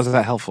think, how is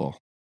that helpful?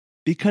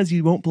 Because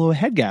you won't blow a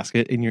head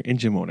gasket in your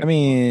engine motor. I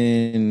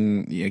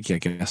mean, yeah, I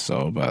guess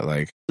so, but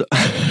like,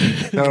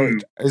 so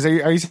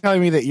are you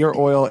telling me that your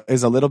oil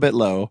is a little bit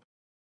low?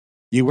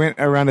 You went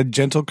around a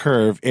gentle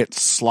curve, it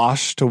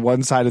sloshed to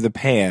one side of the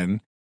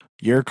pan.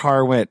 Your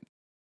car went,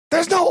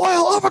 there's no oil,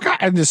 oh my God,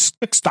 and just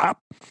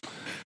stopped.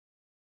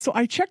 So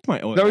I checked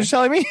my oil. Is that what you're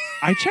telling me?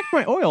 I checked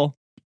my oil.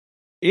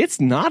 It's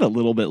not a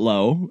little bit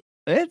low.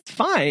 It's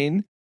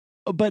fine.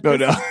 But no.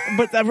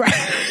 But that right.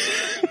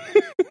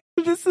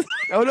 This is,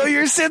 oh no,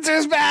 your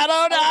sensor's bad.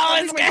 Oh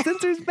no, my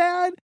sensor's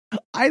bad.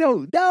 I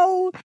don't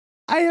know.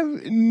 I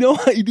have no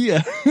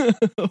idea.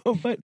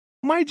 But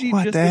my Jeep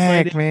what just the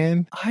decided, heck,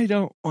 man? I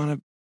don't want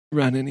to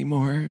run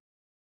anymore.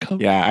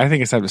 Yeah, I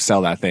think it's time to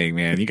sell that thing,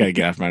 man. You got to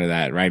get off out of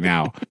that right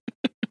now.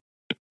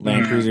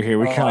 Land Cruiser, here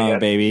we come,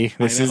 baby.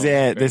 This is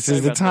it. This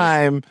is the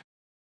time.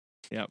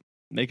 Yep.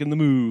 Making the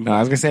move. No, I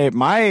was gonna say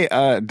my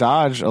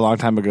Dodge a long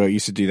time ago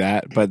used to do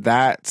that, but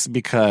that's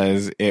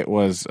because it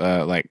was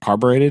like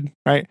carbureted,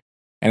 right?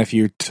 And if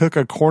you took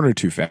a corner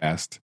too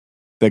fast,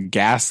 the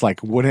gas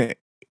like wouldn't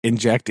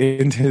inject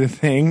into the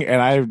thing. And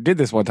I did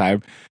this one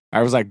time.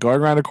 I was like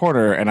going around a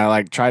corner and I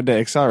like tried to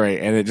accelerate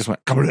and it just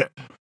went.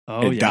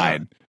 It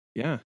died.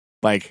 Yeah.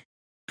 Like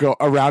go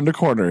around a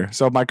corner.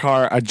 So my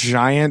car, a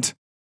giant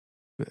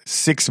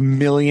 6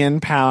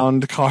 million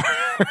pound car,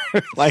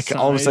 like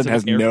all of a sudden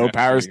has no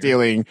power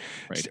steering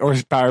or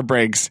power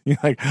brakes. You're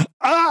like,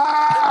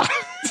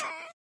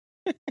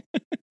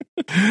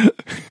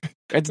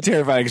 it's a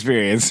terrifying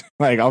experience.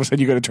 Like all of a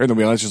sudden you go to turn the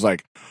wheel and it's just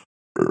like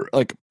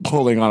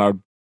pulling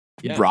on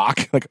a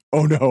rock. Like,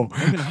 oh no.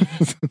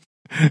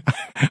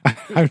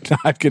 I'm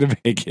not gonna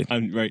make it.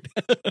 I'm right.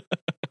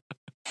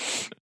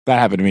 That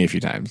happened to me a few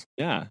times.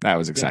 Yeah. That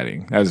was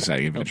exciting. That was an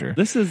exciting adventure.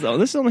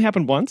 This only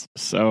happened once,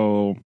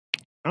 so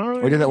I don't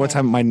really We did that one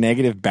time. My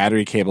negative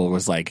battery cable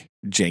was like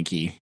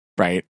janky,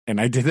 right? And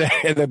I did that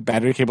and the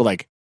battery cable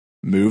like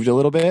moved a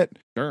little bit.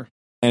 Sure.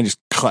 And just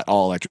cut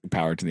all electric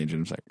power to the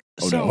engine. It's like,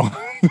 oh no.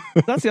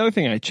 That's the other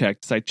thing I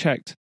checked.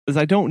 Is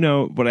I don't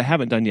know what I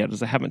haven't done yet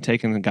is I haven't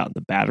taken and gotten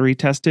the battery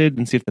tested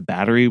and see if the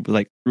battery was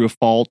like through a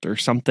fault or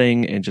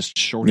something and just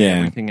shorted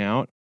everything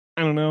out.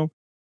 I don't know.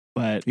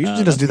 But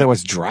usually doesn't do that while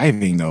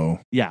driving though.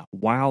 Yeah,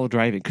 while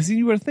driving. Because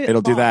you would think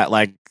it'll do that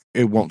like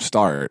it won't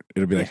start.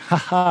 It'll be like,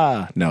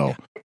 haha. No.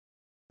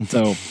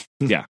 So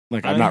yeah,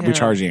 Like I'm not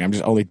recharging. I'm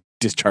just only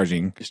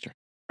discharging.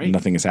 Right.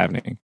 Nothing is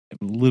happening. I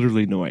have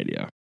literally no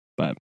idea.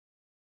 But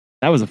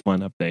that was a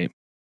fun update.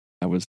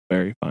 That was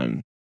very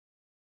fun.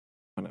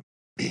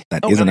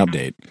 That is an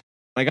update.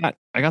 I got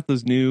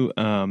those new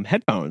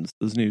headphones.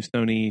 Those new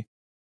Sony.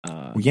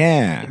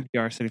 Yeah.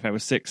 NPR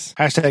 7506.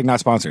 Hashtag not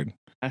sponsored.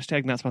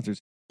 Hashtag not sponsored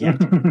yet.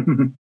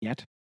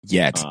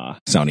 Yet.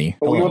 Sony.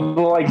 But we would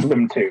like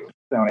them too,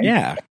 Sony.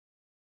 Yeah.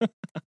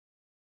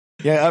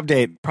 Yeah,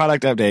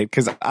 product update,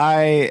 because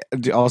I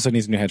also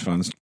need some new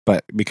headphones,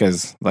 but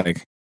because,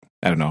 like,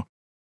 I don't know,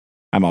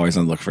 I'm always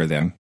on the look for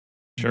them.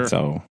 Sure.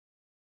 So,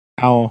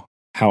 how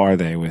are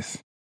they with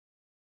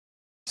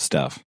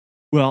stuff?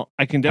 Well,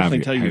 I can definitely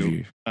tell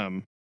you,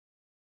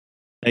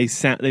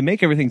 they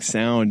make everything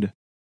sound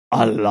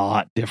a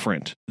lot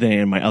different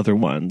than my other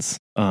ones.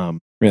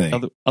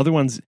 Really? Other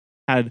ones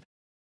had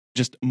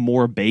just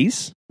more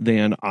bass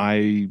than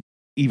I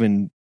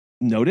even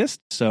noticed.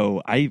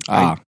 So I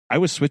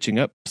was switching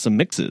up some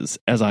mixes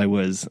as I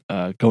was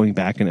going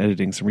back and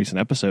editing some recent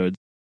episodes.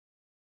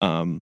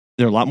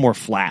 They're a lot more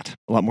flat,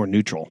 a lot more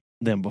neutral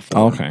than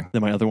before.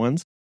 Than my other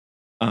ones.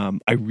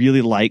 I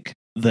really like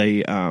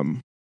the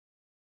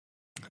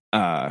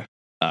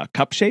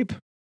cup shape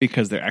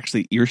because they're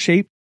actually ear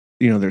shaped.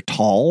 You know, they're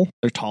tall.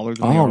 They're taller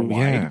than they are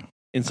wide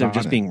instead of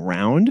just being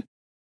round.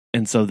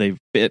 And so they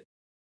fit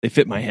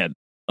my head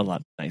a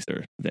lot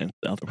nicer than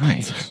the other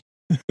ones.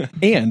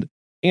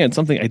 And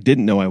something I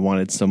didn't know I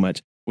wanted so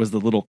much was the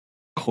little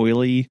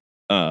coily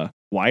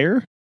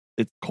wire.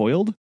 It's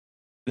coiled.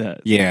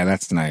 Yeah,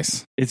 that's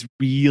nice. It's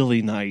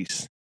really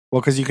nice.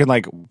 Well, because you can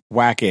like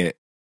whack it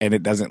and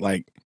it doesn't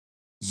like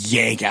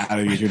yank out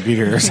of your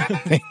computer or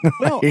something.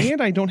 Well,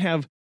 and I don't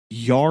have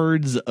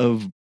yards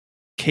of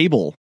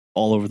cable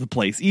all over the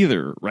place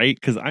either, right?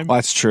 Because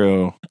that's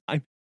true.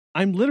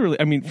 I'm literally,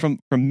 I mean, from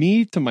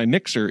me to my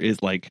mixer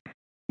is like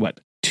what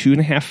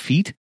 2.5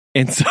 feet,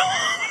 and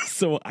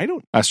so I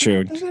don't. That's true.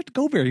 I don't have to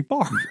go very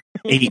far.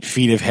 8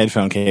 feet of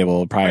headphone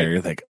cable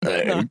prior, like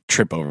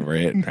trip over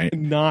it, right?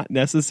 Not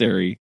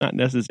necessary. Not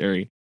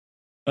necessary.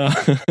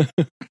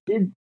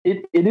 It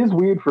is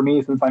weird for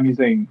me since I'm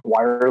using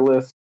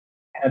wireless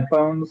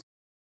headphones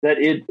that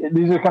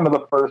these are kind of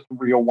the first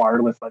real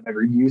wireless I've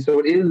ever used.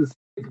 So it's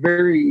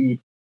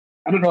very.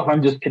 I don't know if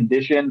I'm just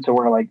conditioned to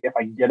where, like, if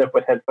I get up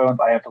with headphones,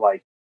 I have to,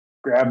 like,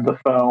 grab the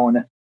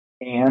phone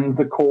and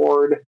the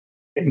cord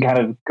and kind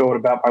of go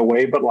about my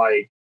way. But,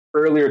 like,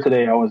 earlier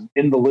today, I was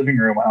in the living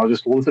room and I was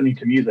just listening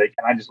to music,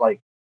 and I just, like,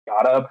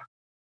 got up,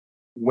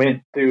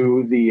 went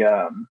to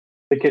the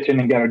kitchen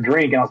and got a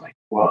drink, and I was like,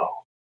 whoa.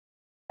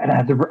 And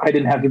I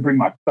didn't have to bring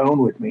my phone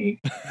with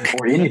me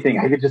or anything.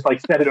 I could just,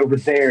 like, set it over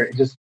there and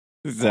just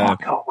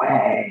walk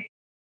away.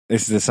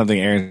 This is something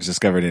Aaron's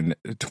discovered in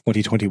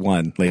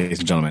 2021, ladies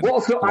and gentlemen.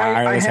 Well, so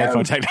wireless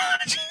headphone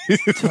technology.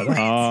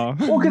 Well,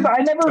 because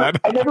I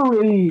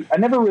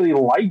never really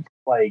liked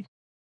like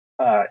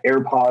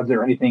AirPods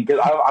or anything because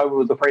I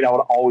was afraid I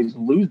would always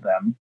lose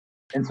them,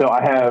 and so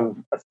I have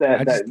a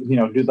set that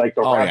do like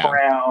the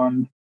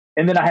wraparound,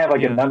 and then I have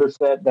like another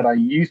set that I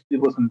used to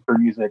listen for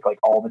music like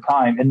all the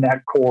time, and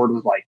that cord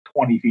was like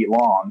 20 feet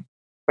long,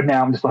 but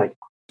now I'm just like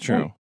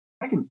true.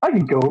 I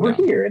can go over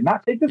here and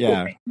not take this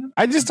with me.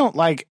 I just don't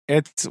like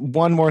it's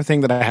one more thing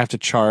that I have to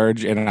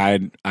charge, and I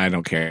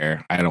don't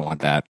care. I don't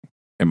want that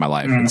in my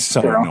life. It's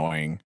so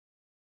annoying.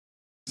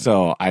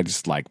 So I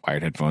just like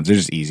wired headphones. They're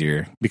just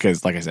easier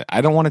because, like I said,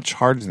 I don't want to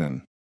charge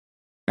them.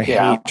 I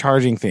hate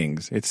charging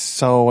things. It's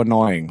so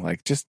annoying.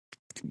 Like, just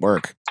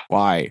work.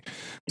 Why?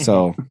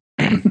 So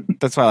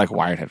that's why I like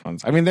wired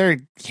headphones. I mean, they're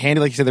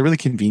handy, like you said. They're really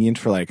convenient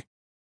for like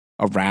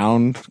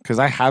around because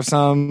I have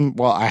some.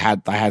 Well, I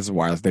had some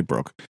wireless. They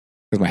broke.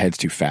 Because my head's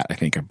too fat, I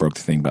think I broke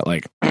the thing. But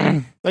like,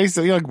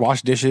 like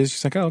wash dishes.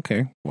 She's like, oh,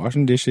 okay,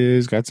 washing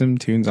dishes, got some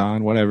tunes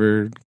on,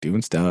 whatever,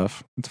 doing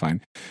stuff. It's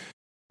fine.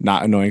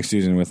 Not annoying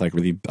Susan with like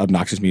really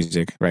obnoxious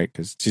music, right?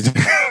 Because she's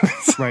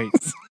right.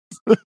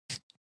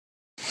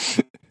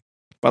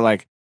 But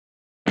like,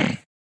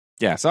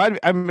 yeah. So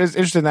I'm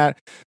interested in that.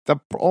 The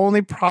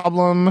only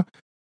problem,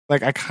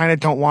 like, I kind of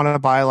don't want to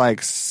buy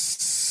like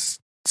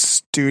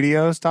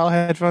studio style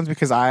headphones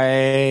because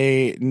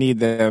I need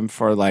them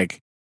for like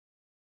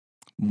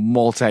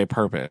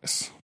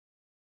multi-purpose,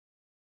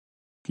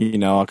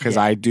 because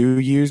I do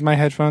use my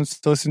headphones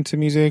to listen to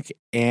music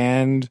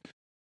and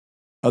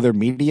other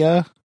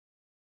media.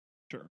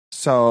 Sure.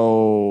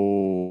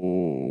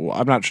 So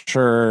I'm not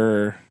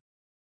sure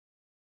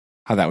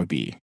how that would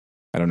be.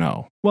 I don't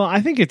know. Well,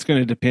 I think it's going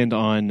to depend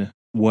on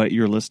what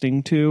you're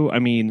listening to. I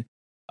mean,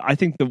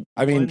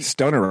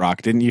 Stoner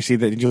Rock. Didn't you see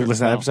that? Did you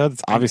listen to that episode?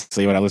 It's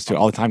obviously what I listen to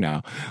all the time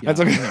now. Yeah, that's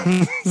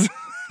okay.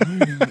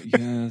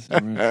 Yes.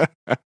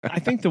 I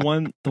think the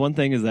one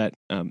thing is that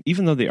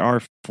even though they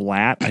are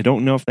flat, I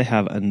don't know if they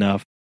have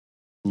enough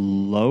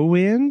low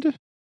end,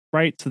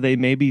 right? So they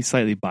may be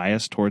slightly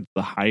biased towards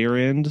the higher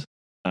end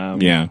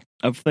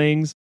of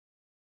things.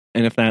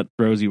 And if that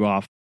throws you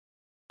off,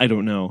 I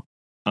don't know.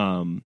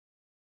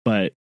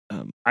 But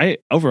I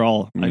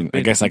overall,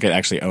 I guess I could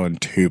actually own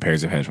 2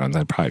 pairs of headphones.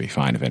 I'd probably be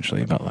fine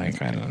eventually, but like,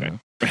 I don't know.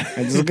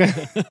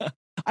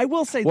 I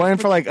will say, well, and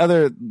for like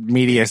other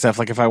media stuff,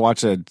 like if I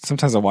watch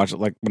sometimes I watch it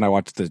like when I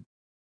watch the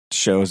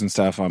shows and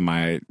stuff on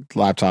my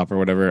laptop or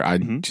whatever, I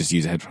just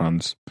use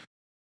headphones.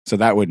 So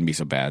that wouldn't be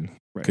so bad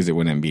because it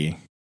wouldn't be,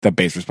 the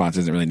bass response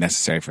isn't really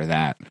necessary for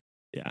that.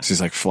 Yeah. It's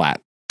just like flat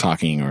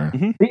talking or.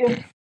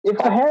 If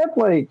I had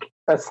like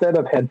a set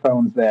of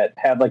headphones that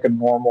had like a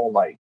normal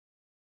like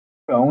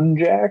phone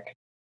jack,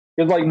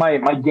 because like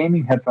my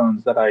gaming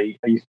headphones that I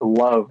used to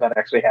love that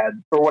actually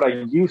had, for what I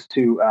used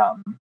to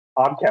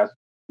podcast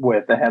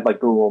with, that had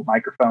like the little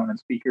microphone and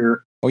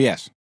speaker. Oh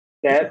yes.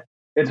 That,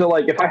 and so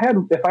like if I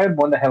had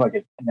one that had like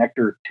a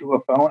connector to a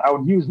phone, I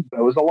would use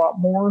those a lot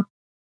more,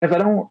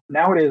 because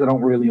nowadays I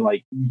don't really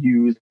like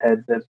use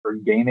headsets for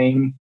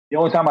gaming. The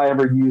only time I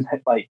ever use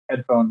like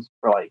headphones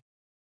for like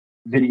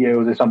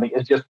videos or something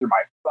is just through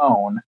my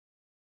phone.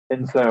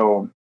 And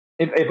so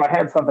if I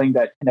had something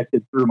that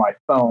connected through my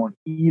phone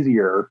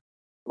easier,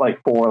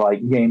 like for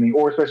like gaming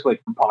or especially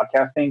like for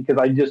podcasting,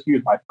 because I just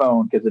use my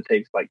phone because it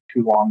takes like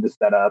too long to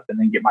set up and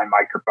then get my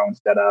microphone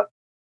set up.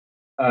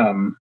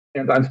 And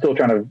I'm still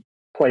trying to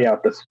play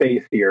out the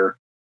space here.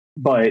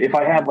 But if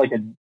I had like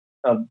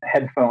a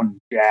headphone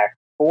jack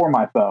for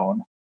my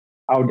phone,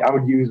 I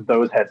would use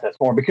those headsets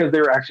more because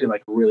they were actually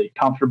like really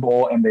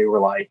comfortable, and they were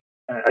like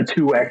a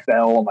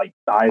 2XL like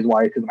size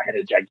wise because my head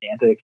is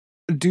gigantic.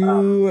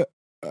 Do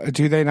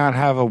they not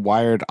have a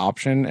wired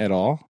option at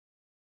all?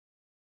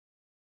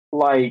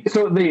 Like,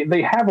 so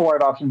they have a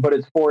wired option, but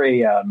it's for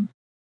a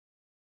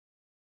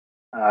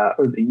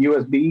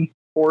USB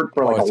port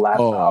for like a laptop.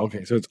 Oh,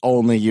 okay. So it's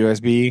only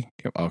USB.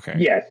 Okay.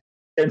 Yes.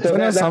 And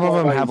so some of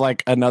them have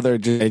like another.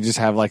 They just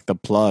have like the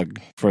plug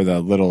for the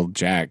little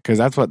jack, because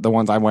that's what the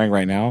ones I'm wearing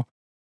right now.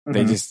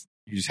 You just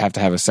have to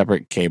have a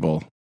separate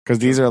cable, because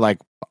these are like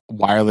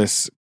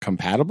wireless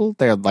compatible.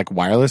 They're like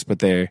wireless,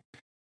 but I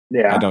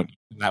don't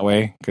that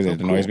way because it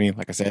annoys me,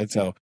 like I said.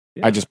 So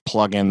I just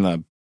plug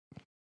in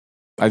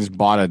I just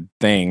bought a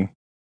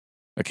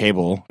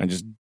cable, and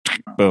just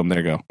boom, there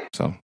you go.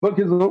 So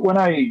because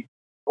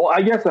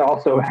I guess I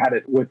also had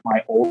it with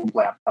my old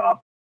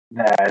laptop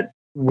that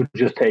would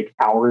just take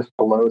hours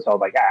to load. So I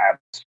was like,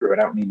 screw it,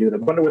 I don't need to do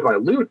that. But with my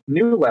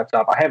new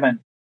laptop, I haven't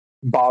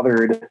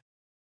bothered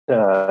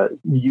to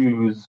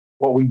use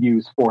what we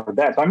use for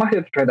that. So I might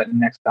have to try that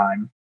next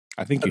time.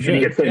 I think you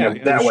should.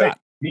 That way.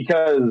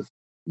 Because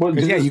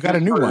you got a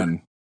new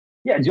one.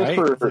 Yeah,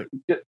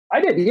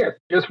 I did, yes.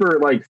 Just for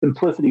like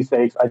simplicity's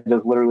sake, I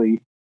just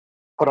literally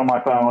put on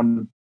my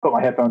phone, put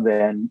my headphones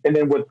in, and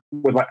then with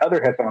my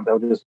other headphones, I'll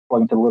just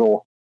plug into a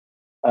little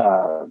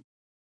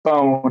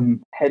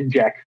phone head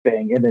jack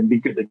thing and then be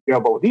good to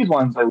go. But with these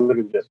ones, I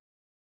literally just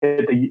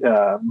hit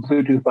the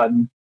Bluetooth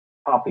button,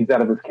 pop these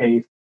out of this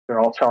case. They're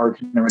all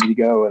charged and they're ready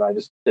to go, and I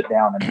just sit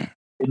down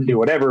and do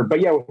whatever.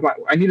 But yeah,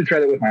 I need to try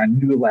that with my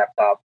new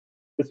laptop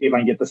to see if I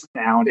can get the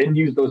sound and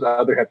use those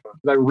other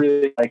headphones. I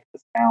really like the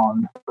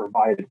sound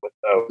provided with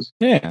those.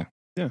 Yeah.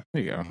 There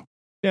you go.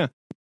 Yeah.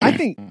 I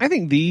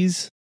think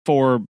these,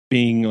 for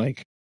being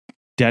like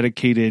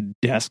dedicated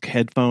desk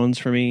headphones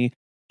for me,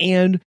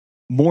 and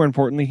more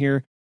importantly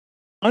here,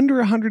 under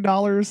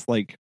 $100,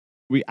 like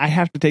I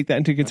have to take that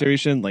into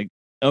consideration, like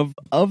of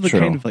the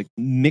kind of like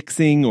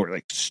mixing or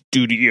like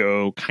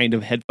studio kind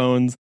of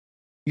headphones.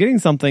 Getting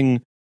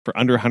something for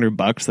under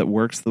 $100 that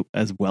works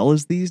as well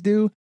as these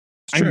do,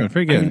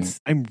 pretty good.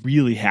 I'm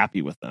really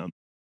happy with them.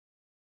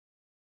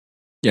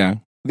 Yeah.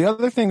 The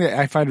other thing that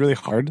I find really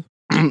hard,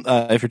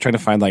 if you're trying to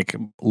find like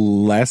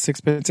less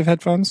expensive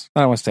headphones, I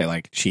don't want to say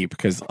like cheap,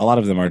 because a lot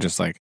of them are just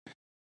like,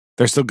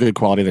 they're still good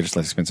quality, they're just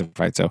less expensive,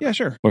 right? So yeah,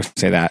 sure. We'll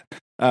say that.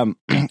 A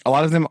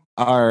lot of them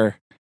are,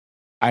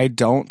 I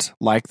don't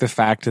like the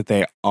fact that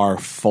they are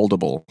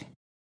foldable.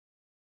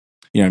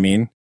 You know what I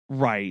mean?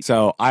 Right.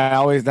 So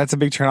that's a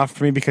big turnoff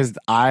for me, because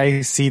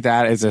I see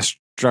that as a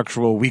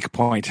structural weak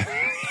point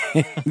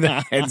in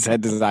the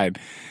headset design.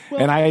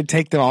 Well, and I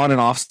take them on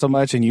and off so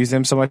much and use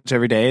them so much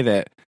every day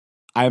that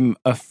I'm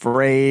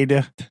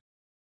afraid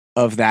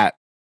of that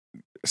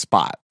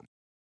spot.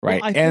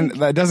 Right. Well, and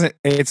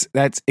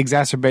that's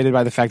exacerbated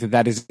by the fact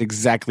that is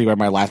exactly where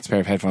my last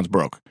pair of headphones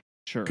broke.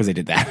 Sure. Because they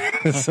did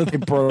that. So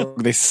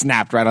they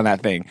snapped right on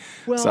that thing.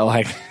 Well, so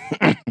like,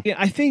 yeah,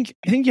 I think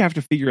you have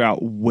to figure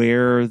out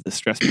where the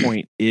stress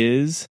point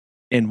is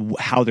and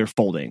how they're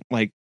folding.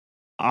 Like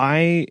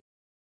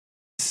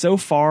so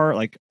far,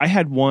 like I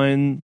had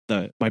my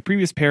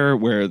previous pair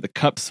where the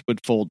cups would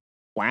fold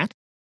flat.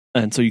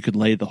 And so you could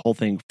lay the whole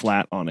thing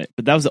flat on it.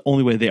 But that was the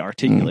only way they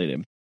articulated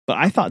them. But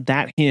I thought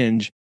that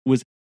hinge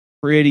was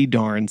pretty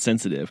darn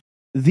sensitive.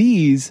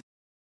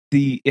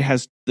 It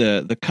has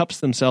the cups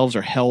themselves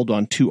are held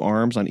on two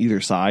arms on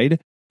either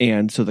side,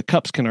 and so the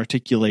cups can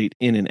articulate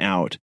in and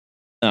out.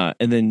 But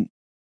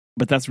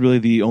that's really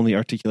the only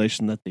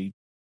articulation that they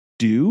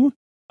do,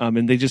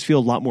 and they just feel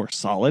a lot more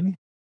solid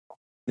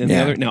than the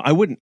other. Now, I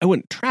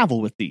wouldn't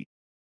travel with these,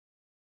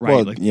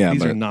 right? Well,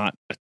 these are not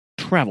a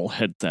travel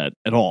headset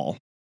at all.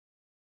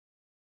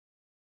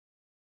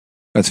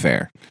 That's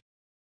fair.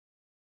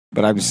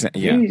 But I'm just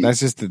saying,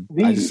 that's just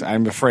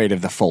I'm afraid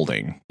of the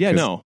folding. Yeah,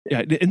 no,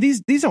 yeah, and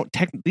these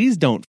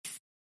don't.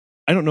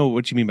 I don't know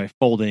what you mean by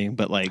folding,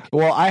 but like,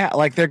 well, I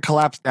like they're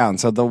collapsed down.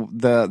 So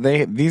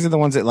these are the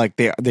ones that like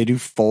they do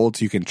fold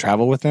so you can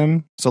travel with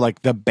them. So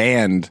like the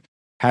band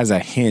has a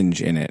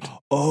hinge in it.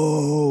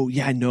 Oh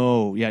yeah,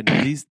 no,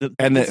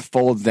 and it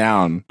folds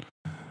down.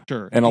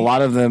 Sure, and a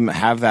lot of them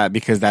have that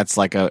because that's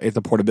like it's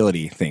a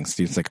portability thing.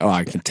 So it's like, oh,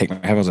 I can take my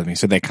headphones with me.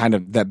 So they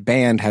that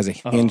band has a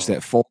hinge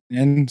that folds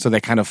in, so they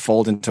kind of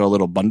fold into a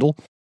little bundle.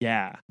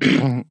 Yeah,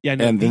 yeah,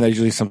 no, and then there's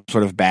usually some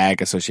sort of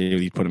bag associated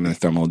with you put them in the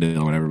thermal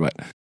deal or whatever. But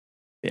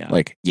yeah,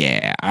 like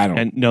I don't.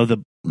 And no,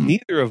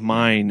 neither of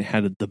mine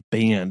had the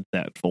band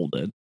that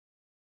folded.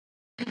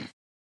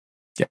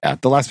 Yeah,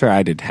 the last pair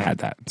I did had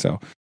that. So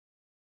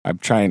I'm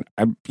trying.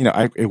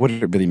 It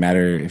wouldn't really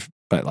matter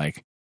but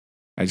like.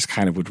 I just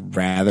kind of would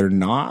rather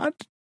not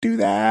do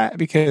that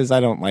because I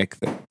don't like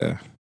that's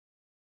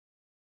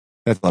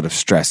a lot of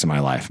stress in my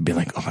life. Be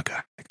like, oh my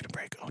God, I could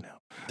break. Oh no.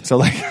 So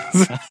like,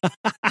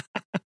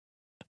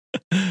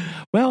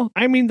 well,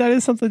 I mean, that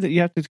is something that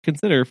you have to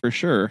consider for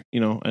sure.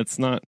 It's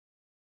not.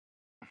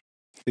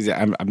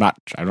 I'm not.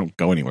 I don't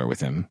go anywhere with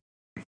him.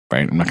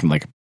 Right. I'm not gonna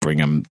like bring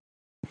him.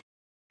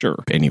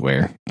 Sure.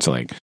 Anywhere. So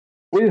like,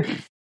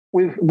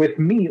 with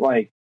me,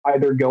 like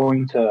either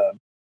going to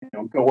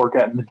go work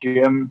out in the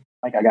gym.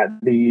 Like I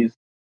got these,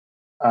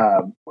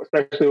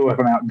 especially if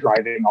I'm out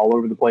driving all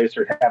over the place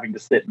or having to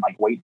sit and like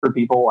wait for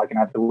people. I can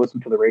have to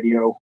listen to the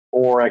radio,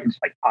 or I can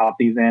just like pop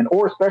these in.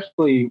 Or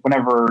especially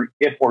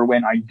if or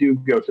when I do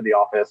go to the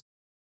office,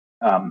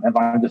 if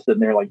I'm just sitting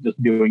there like just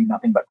doing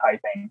nothing but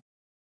typing,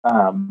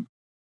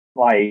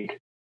 like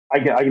I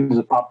can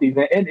just pop these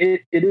in, and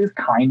it is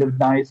kind of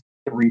nice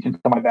to reach into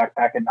my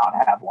backpack and not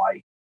have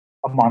like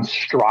a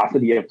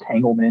monstrosity of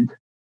tanglement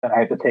that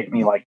I have to take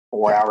me like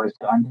 4 hours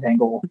to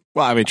untangle.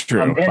 Well, I mean,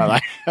 true.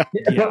 But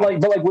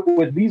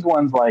with these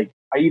ones, like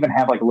I even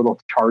have like a little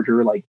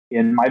charger like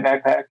in my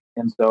backpack,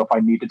 and so if I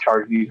need to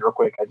charge these real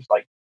quick, I just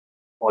like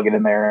plug it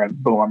in there and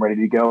boom, I'm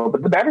ready to go.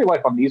 But the battery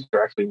life on these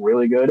are actually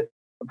really good.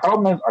 The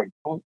problem is I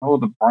don't know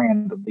the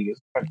brand of these.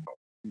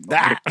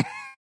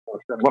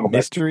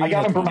 Mystery. I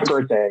got them for my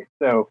birthday,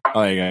 so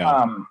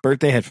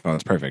birthday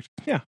headphones, perfect.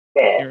 Yeah.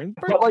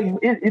 But like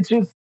it's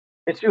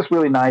just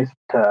really nice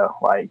to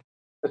like.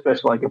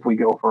 Especially like if we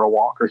go for a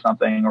walk or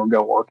something or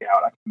go work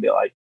out, I can be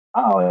like,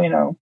 oh,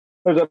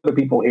 there's other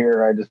people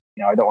here. I just,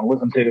 I don't want to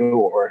listen to,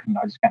 or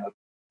I just kind of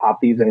pop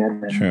these in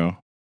and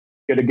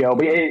good to go.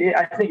 But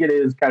I think it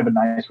is kind of a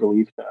nice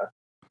relief to,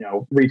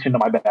 reach into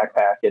my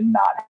backpack and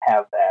not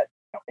have that.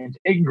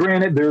 And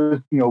granted,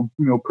 there's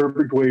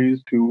perfect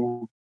ways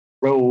to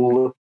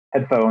roll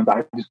headphones.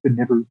 I just been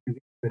never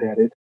really good at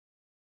it.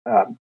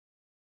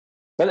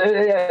 But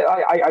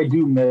I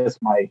do miss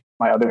my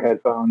other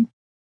headphones.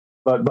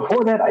 But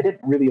before that, I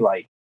didn't really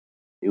like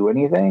do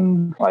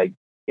anything like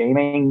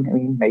gaming. I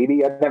mean,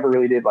 maybe I never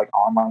really did like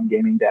online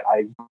gaming that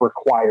I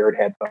required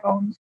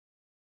headphones.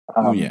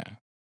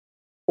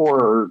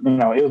 Or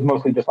it was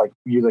mostly just like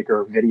music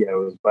or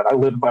videos. But I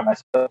lived by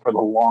myself for the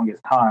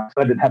longest time,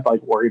 so I didn't have to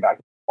like worry about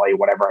play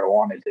whatever I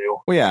wanted to.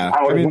 Well, yeah,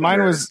 I mean,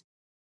 mine was.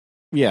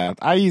 Yeah,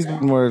 I use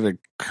more of a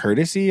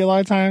courtesy a lot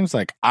of times.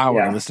 Like, I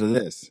want to listen to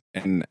this,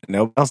 and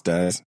nobody else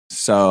does,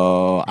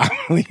 so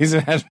I'm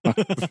using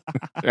headphones,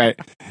 right?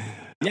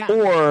 Yeah.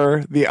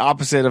 Or the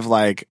opposite of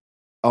like,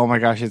 oh my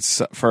gosh,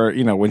 it's for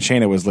when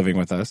Shayna was living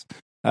with us,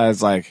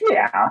 it's like,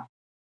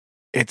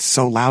 it's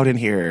so loud in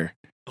here.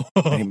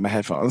 I need my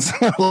headphones.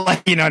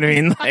 Like, you know what I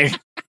mean? Like,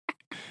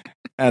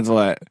 that's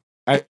what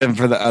I am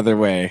for the other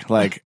way.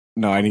 Like,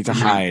 no, I need to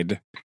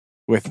hide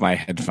with my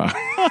headphones.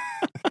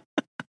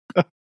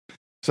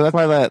 So that's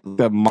why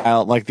the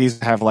mild, like these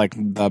have like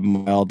the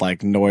mild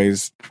like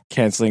noise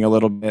canceling a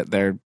little bit.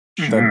 The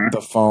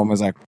foam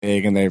is like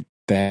big and they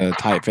have a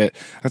tight fit.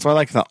 That's why I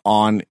like the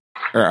on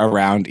or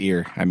around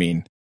ear. I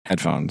mean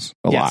headphones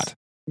a lot.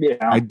 Yeah,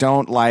 I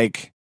don't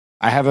like.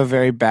 I have a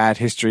very bad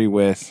history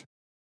with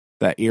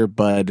the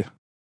earbud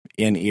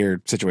in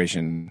ear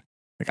situation.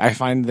 Like I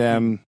find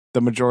them,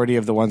 the majority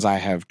of the ones I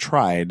have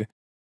tried,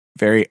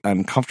 very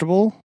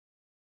uncomfortable.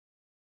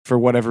 For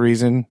whatever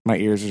reason, my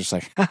ears are just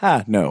like,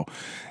 haha, no.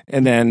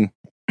 And then,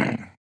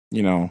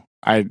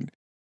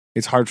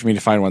 it's hard for me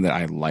to find one that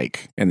I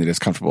like and that is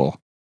comfortable.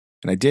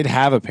 And I did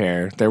have a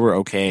pair. They were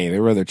okay. They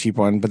were the cheap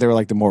one, but they were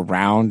like the more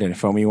round and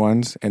foamy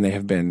ones, and they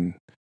have been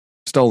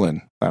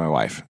stolen by my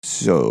wife.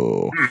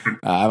 So,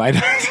 I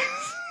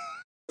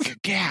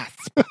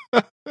gasp.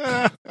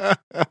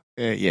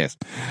 Yes.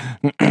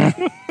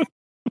 I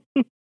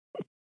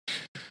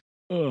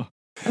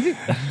think.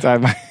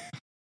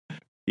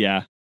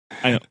 Yeah.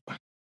 I know.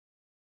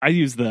 I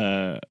use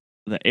the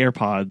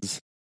AirPods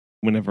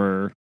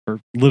whenever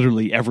for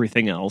literally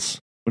everything else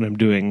when I'm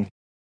doing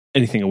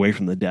anything away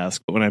from the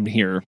desk. But when I'm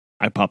here,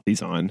 I pop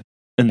these on.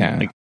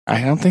 And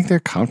I don't think they're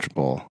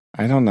comfortable.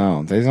 I don't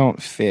know. They don't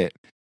fit.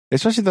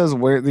 Especially those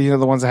weird, the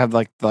ones that have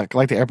like the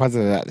AirPods that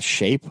are that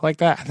shape like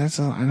that. I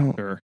don't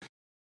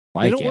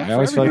like it. I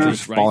always feel like they're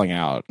just falling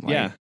out.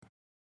 They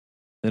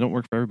don't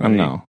work for everybody. I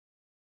don't know.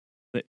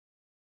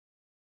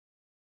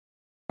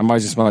 I'm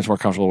always just much more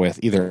comfortable with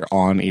either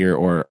on ear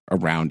or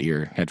around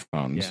ear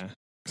headphones. Yeah.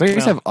 Because I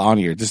used to have on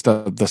ear, just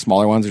the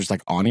smaller ones are just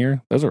like on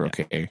ear. Those are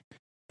okay.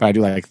 But I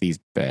do like these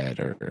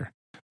better. The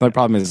only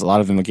problem is a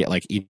lot of them will get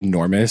like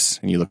enormous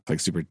and you look like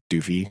super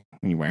doofy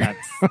when you wear them.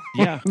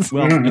 Yeah.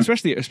 Well,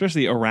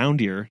 especially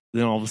around ear,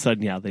 then all of a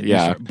sudden, they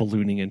start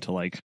ballooning into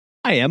like,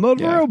 I am a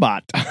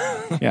robot.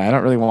 Yeah,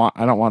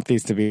 I don't want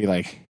these to be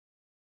like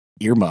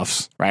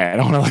earmuffs, right? I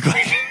don't want to look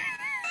like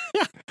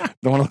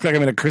don't want to look like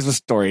I'm in a Christmas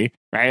story,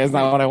 right? That's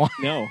not what I want.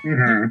 No.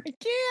 Mm-hmm. I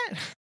can't.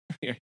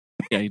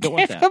 Yeah, you don't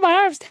want that. Put my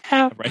arms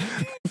down. Right.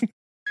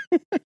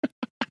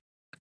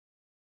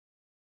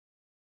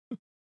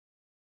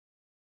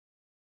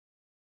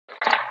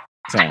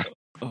 So,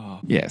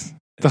 yes,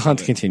 the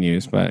hunt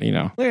continues, but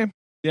Okay.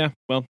 Yeah.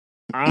 Well,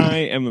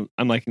 I'm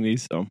liking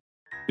these, so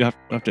you have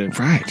to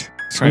right.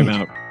 try them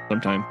out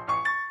sometime.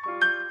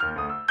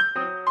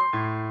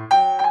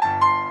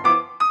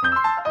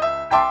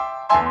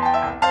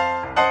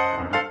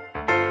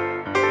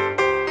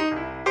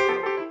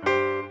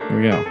 Here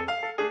we go.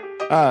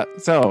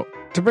 So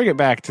to bring it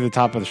back to the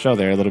top of the show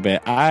there a little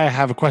bit, I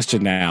have a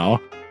question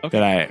now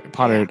that I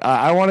pondered.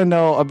 I want to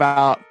know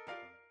about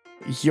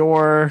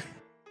your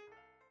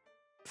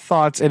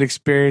thoughts and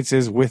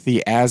experiences with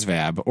the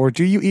ASVAB, or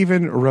do you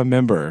even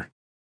remember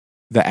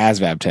the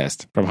ASVAB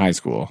test from high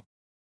school?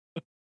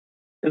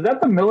 Is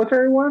that the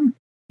military one?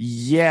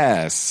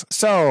 Yes.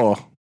 So,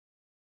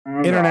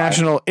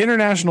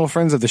 international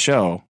friends of the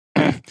show.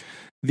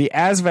 The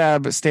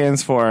ASVAB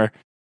stands for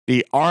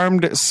the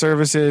Armed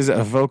Services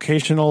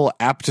Vocational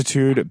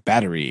Aptitude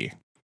Battery.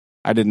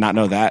 I did not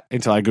know that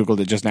until I Googled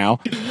it just now,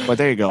 but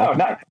there you go.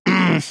 Oh,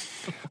 nice.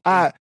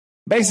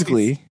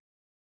 Basically,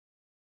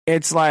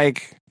 it's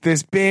like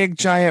this big,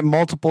 giant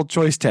multiple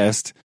choice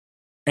test,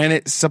 and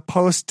it's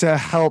supposed to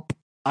help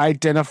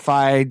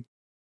identify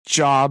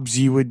jobs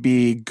you would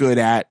be good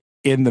at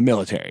in the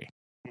military.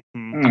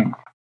 Mm.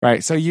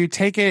 Right. So you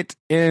take it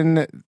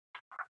in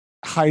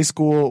high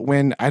school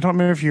when, I don't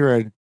remember if you're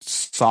a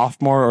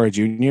sophomore or a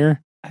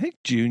junior. I think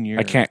junior.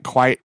 I can't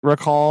quite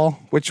recall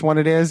which one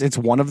it is. It's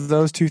one of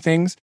those two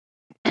things.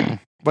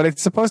 But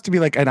it's supposed to be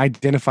like an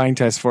identifying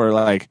test for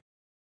like,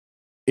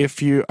 they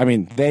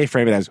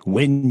frame it as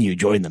when you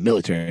join the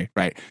military,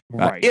 right?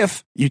 Right.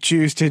 If you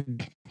choose to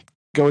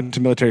go into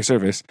military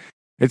service,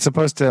 it's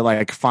supposed to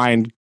like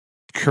find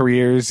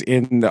careers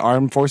in the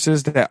armed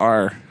forces that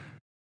are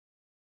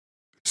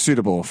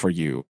suitable for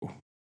you,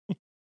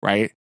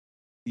 right?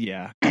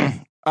 Yeah.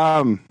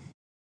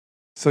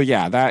 So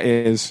yeah, that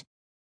is.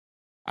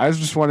 I was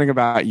just wondering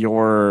about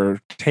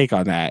your take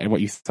on that and what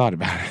you thought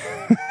about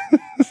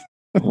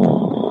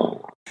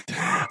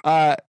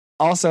it.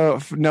 Also,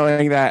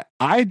 knowing that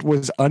I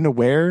was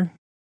unaware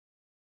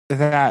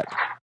that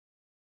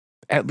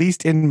at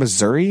least in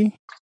Missouri,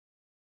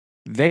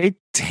 they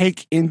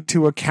take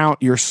into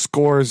account your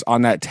scores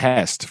on that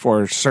test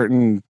for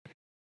certain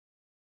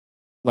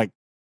like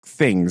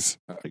things,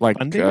 like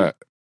well, I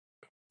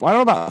don't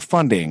know about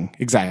funding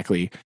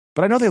exactly,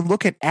 but I know they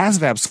look at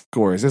ASVAB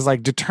scores as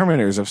like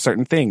determiners of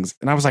certain things.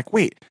 And I was like,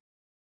 wait,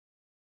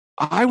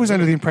 I was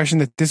under the impression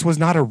that this was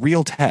not a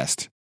real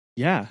test.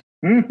 Yeah.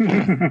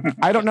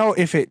 I don't know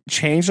if it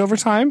changed over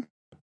time.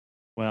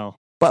 Well,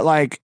 but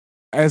like,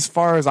 as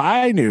far as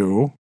I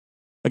knew,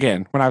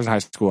 again, when I was in high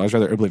school, I was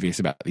rather oblivious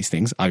about these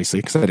things, obviously,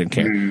 because I didn't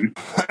care.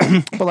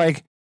 But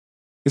like,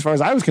 as far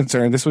as I was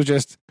concerned, this was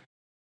just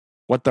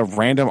what the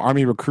random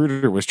Army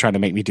recruiter was trying to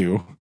make me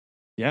do.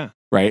 Yeah.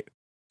 Right.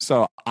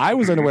 So I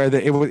was unaware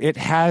that it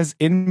has,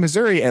 in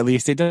Missouri at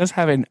least, it does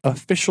have an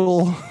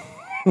official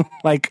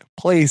like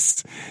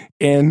place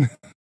in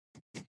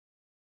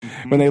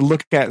when they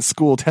look at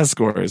school test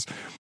scores.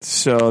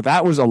 So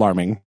that was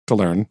alarming to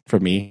learn for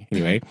me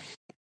anyway.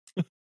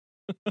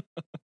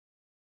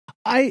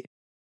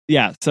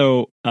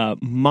 So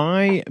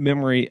my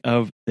memory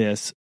of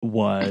this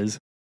was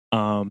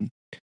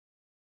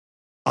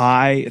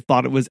I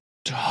thought it was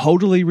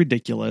totally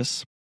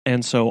ridiculous,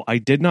 and so I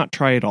did not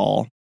try at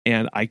all,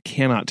 and I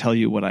cannot tell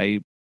you what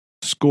I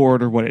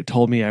scored or what it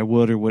told me I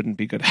would or wouldn't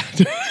be good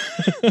at.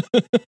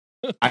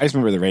 I just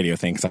remember the radio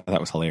thing because I thought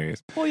that was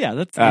hilarious. Well, yeah,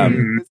 that's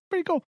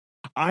pretty cool.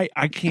 I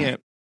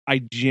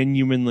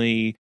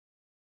genuinely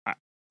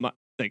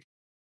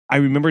I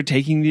remember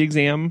taking the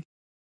exam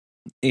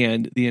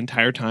and the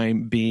entire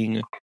time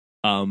being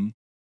I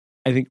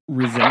think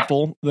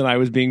resentful that I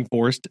was being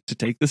forced to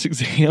take this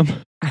exam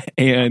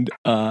and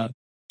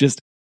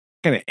just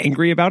kind of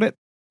angry about it.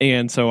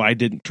 And so I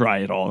didn't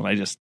try at all, and I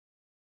just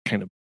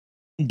kind of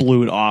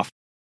blew it off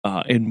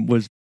and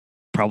went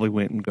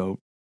and go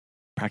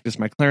practice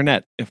my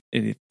clarinet if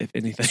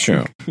anything.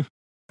 True.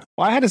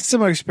 Well, I had a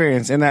similar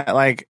experience in that,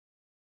 like,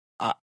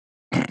 at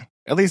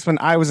least when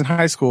I was in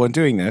high school and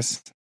doing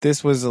this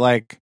was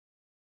like,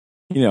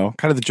 you know,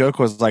 kind of the joke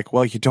was like,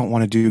 well, you don't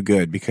want to do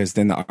good because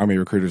then the Army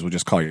recruiters will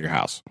just call your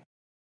house.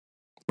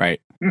 Right.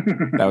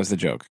 That was the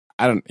joke.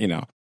 I don't, you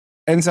know.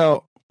 And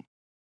so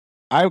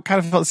I kind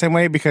of felt the same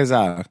way because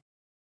I'm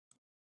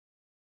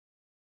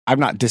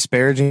not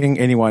disparaging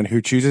anyone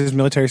who chooses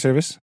military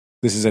service.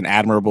 This is an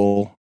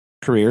admirable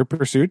career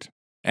pursuit,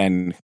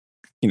 and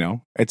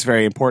it's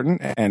very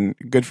important and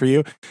good for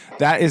you.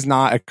 That is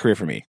not a career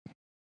for me,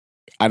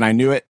 and I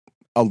knew it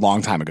a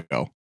long time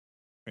ago.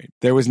 Right?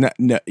 There was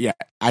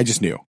I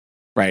just knew.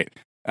 Right?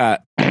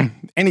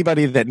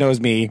 Anybody that knows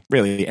me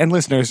really, and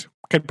listeners,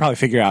 could probably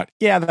figure out.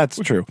 Yeah, that's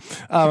true.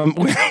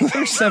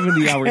 They're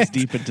 70 hours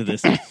deep into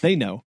this. They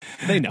know.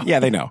 Yeah,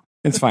 they know.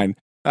 It's fine.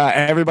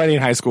 Everybody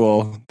in high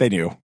school, they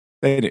knew.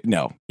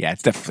 No, yeah,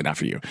 it's definitely not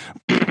for you.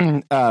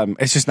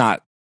 It's just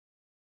not.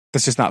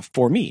 That's just not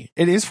for me.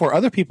 It is for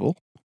other people,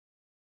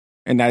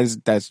 and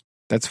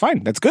that's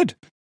fine. That's good,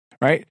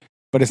 right?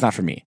 But it's not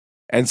for me.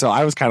 And so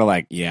I was kind of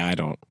like, yeah, I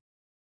don't.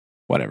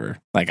 Whatever.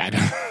 Like I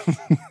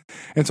don't.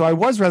 And so I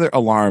was rather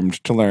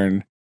alarmed to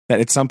learn that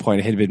at some point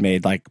it had been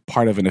made like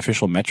part of an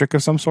official metric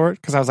of some sort.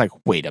 Because I was like,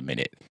 wait a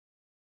minute,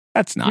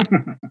 that's not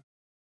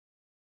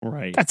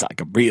right. That's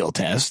like a real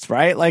test,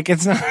 right? Like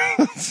it's not.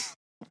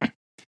 But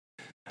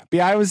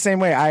yeah, I was the same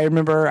way. I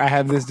remember I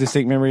have this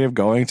distinct memory of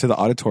going to the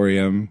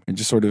auditorium and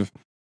just sort of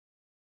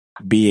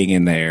being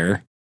in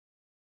there,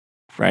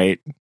 right?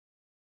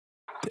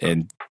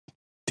 And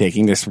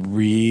taking this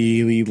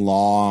really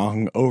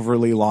long,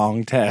 overly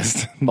long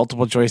test,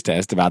 multiple choice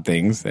test about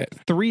things that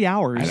 3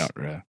 hours. I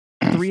don't.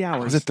 3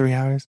 hours. Was it 3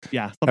 hours?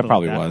 Yeah, that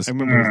probably like that. was. I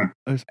remember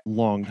it was a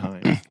long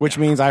time. Which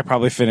means I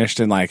probably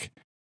finished in like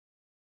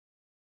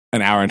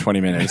an hour and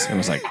 20 minutes and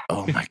was like,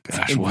 oh my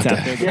gosh, what the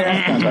heck?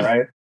 Yeah, sounds all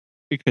right.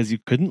 Because you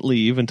couldn't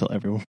leave until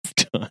everyone was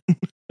done.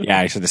 Yeah,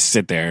 I should just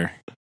sit there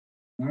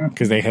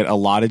because they had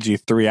allotted you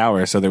 3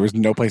 hours, so there was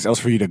no place else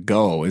for you to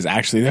go. Is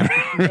actually there.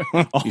 You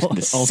had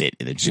to sit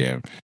in the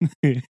gym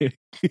or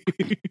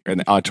in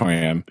the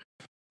auditorium.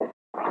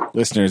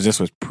 Listeners, this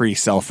was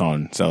pre-cell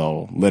phone,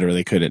 so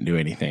literally couldn't do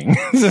anything.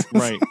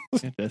 Right, you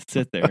had to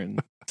sit there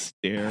and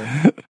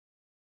stare.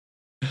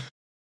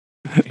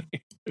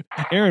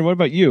 Aaron, what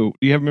about you?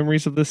 Do you have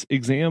memories of this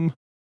exam?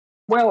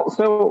 Well,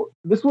 so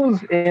this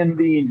was in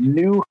the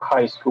new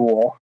high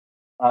school.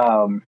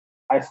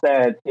 I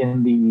sat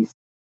in the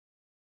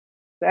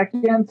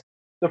second,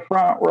 the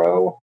front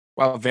row.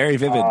 Wow, very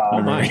vivid.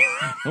 Oh my!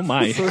 Oh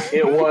my!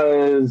 It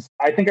was.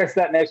 I think I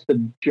sat next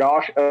to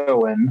Josh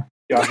Owen.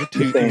 Josh, if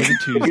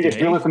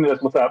you're listening to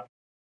this, what's up?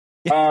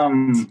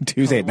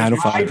 Tuesday at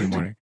 9:05 in the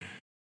morning.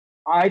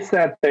 I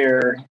sat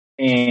there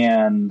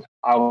and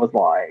I was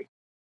like,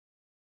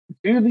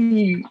 to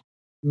the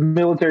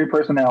military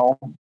personnel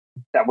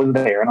that was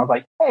there, and I was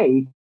like,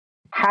 hey,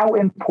 how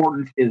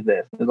important is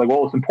this? It's like,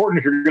 well, it's important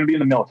if you're going to be in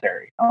the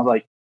military. And I was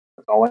like,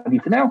 that's all I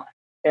need to know.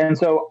 And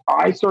so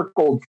I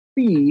circled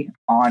C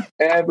on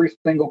every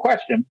single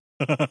question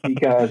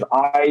because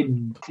I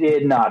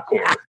did not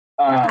care.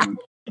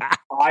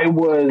 I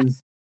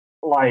was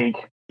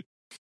like,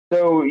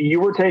 so you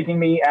were taking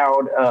me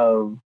out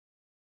of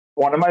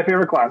one of my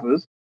favorite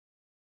classes.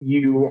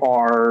 You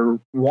were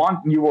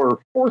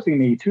forcing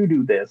me to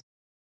do this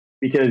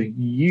because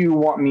you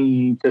want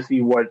me to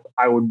see what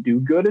I would do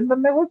good in the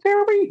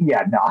military.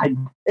 Yeah, no.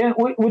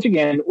 Which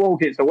again, well,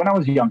 okay. So when I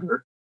was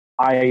younger,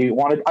 I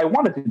wanted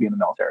to be in the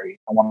military.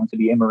 I wanted to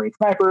be a Marine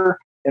sniper,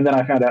 and then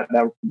I found out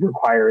that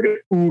required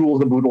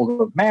oodles and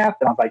boodles of math,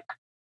 and I was like,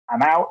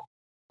 I'm out.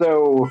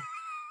 So,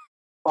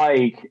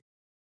 like,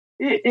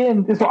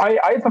 so I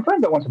had some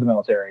friends that went to the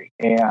military,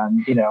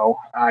 and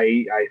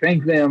I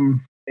thanked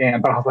them,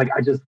 but I was like,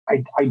 I just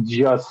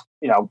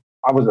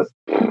I was a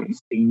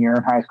senior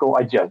in high school.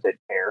 I just didn't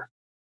care.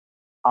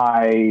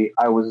 I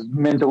was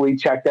mentally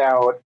checked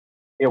out.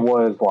 It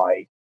was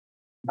like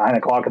 9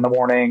 o'clock in the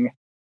morning.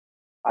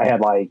 I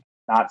had like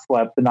not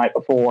slept the night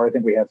before. I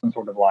think we had some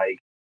sort of like,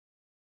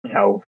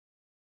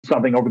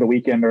 something over the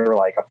weekend or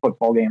like a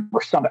football game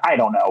or something. I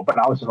don't know, but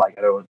I was just like,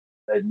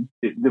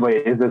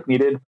 wait, is this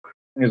needed?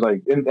 And he's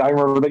like, and I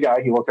remember the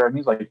guy, he looked at me,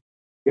 he's like,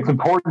 it's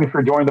important if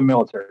you're joining the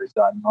military,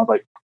 son. And I was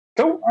like,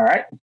 cool, all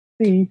right.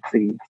 See.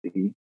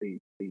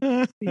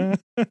 And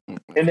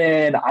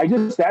then I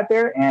just sat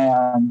there,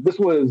 and this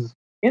was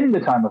in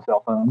the time of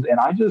cell phones, and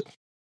I just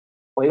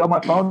played on my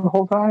phone the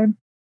whole time,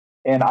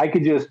 and I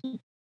could just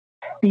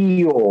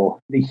feel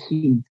the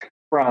heat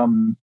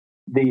from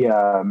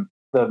the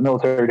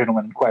military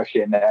gentleman in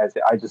question as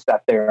I just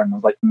sat there and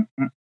was like,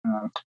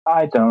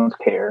 I don't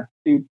care,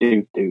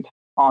 dude,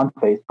 on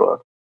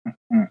Facebook.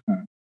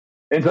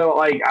 And so,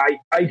 like,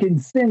 I can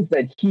sense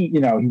that he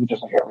was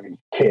just like, every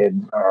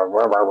kid,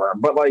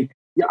 but like,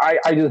 yeah,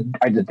 I just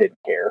didn't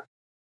care,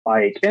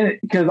 like, and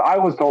because I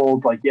was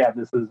told, like, yeah,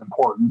 this is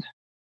important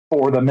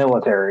for the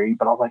military,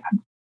 but I was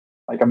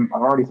like, I'm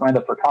already signed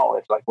up for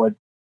college, like, what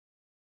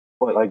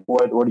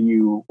are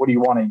you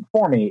wanting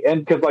for me?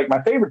 And because, like,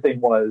 my favorite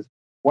thing was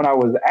when I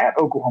was at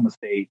Oklahoma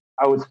State,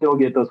 I would still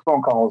get those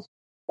phone calls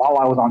while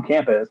I was on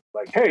campus,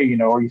 like, hey,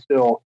 are you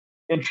still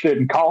interested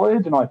in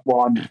college? And I'm like,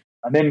 well,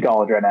 I'm in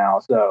college right now,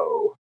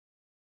 so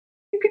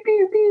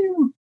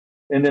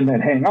and then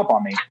they'd hang up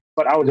on me.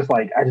 But I was just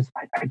like, I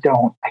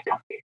don't care.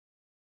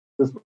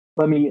 Just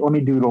let me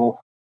doodle,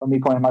 let me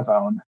play on my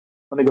phone,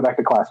 let me go back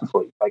to class and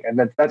sleep. Like, and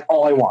that's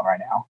all I want right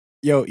now.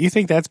 Yo, you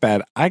think that's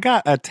bad? I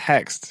got a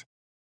text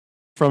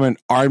from an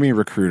Army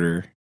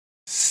recruiter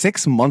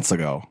 6 months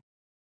ago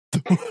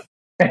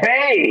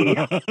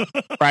Hey,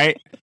 right?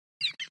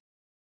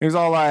 He was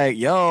all like,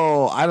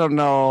 yo, I don't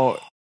know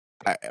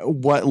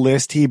what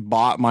list he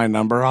bought my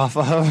number off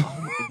of,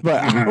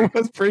 but I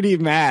was pretty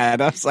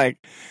mad. I was like,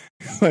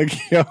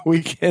 yo,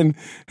 we can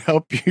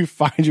help you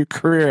find your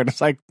career. And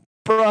it's like,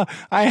 bruh,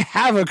 I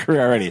have a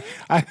career already.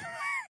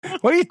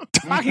 What are you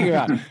talking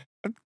about? I'm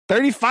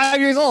 35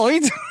 years old. What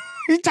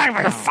are you talking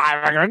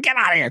about? Get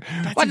out of here.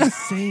 That's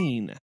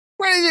insane.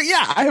 Where is it?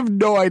 Yeah, I have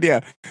no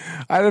idea.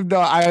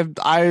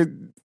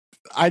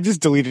 I just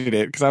deleted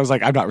it because I was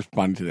like, I'm not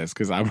responding to this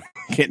because I'm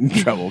getting in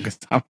trouble because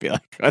I'll be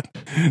like,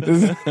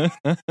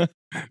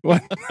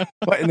 what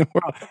in the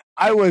world?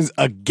 I was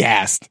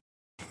aghast.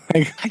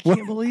 Like, I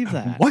can't believe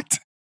that. What?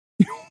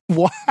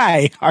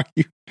 Why are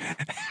you?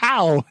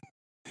 How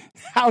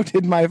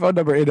did my phone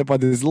number end up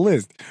on this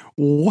list?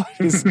 What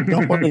is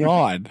going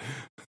on?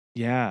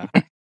 Yeah,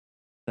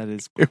 that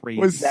is crazy.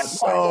 It was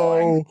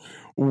so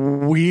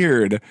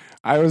weird.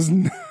 I was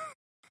like,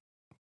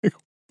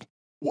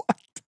 what?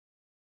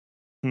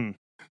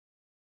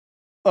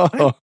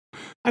 Oh.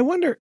 I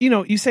wonder,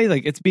 you say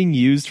like it's being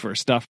used for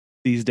stuff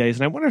these days,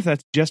 and I wonder if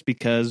that's just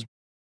because,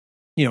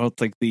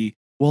 it's like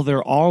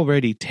they're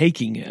already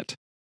taking it.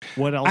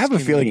 What else? I have a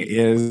feeling it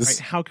is. Right?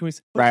 How can we?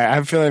 Right, I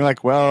have a feeling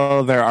like,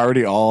 well, they're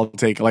already all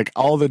taking, like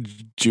all the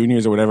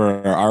juniors or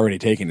whatever are already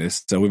taking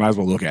this, so we might as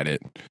well look at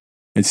it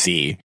and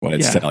see what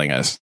it's telling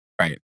us.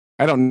 Right.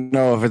 I don't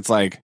know if it's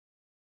like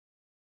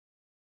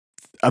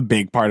a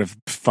big part of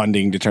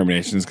funding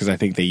determinations because I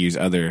think they use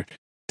other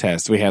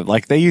tests. We have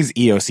they use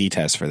EOC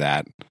tests for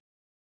that.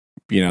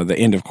 The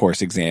end of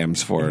course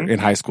exams for in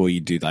high school. You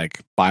do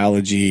like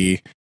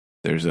biology.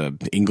 There's a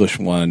English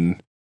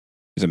one.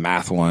 There's a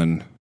math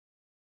one.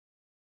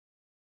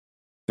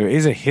 There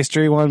is a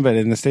history one, but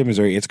in the state of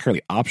Missouri, it's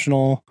currently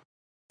optional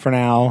for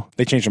now.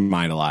 They changed their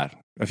mind a lot.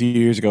 A few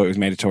years ago, it was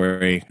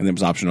mandatory, and then it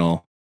was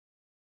optional.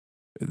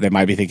 They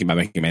might be thinking about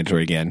making it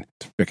mandatory again.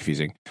 It's very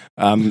confusing.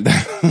 They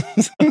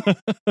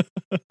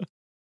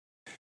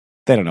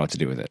don't know what to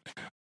do with it.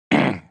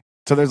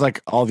 So there's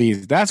like all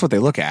these. That's what they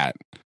look at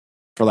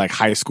for like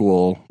high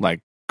school, like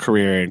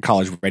career and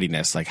college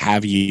readiness. Like,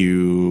 have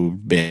you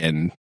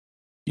been,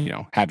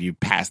 have you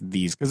passed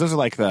these? Because those are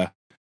like the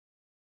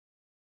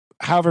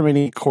however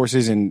many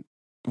courses in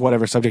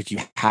whatever subject you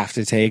have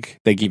to take,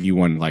 they give you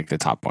one, like the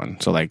top one.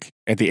 So like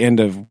at the end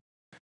of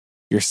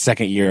your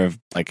second year of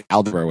like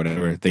algebra or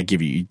whatever, they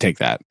give you take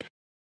that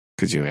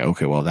because you're like,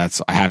 okay, well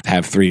I have to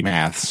have 3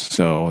 maths.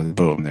 So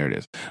boom, there it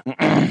is.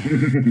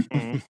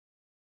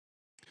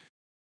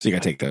 So you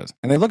got to take those.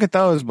 And they look at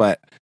those, but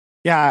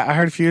yeah, I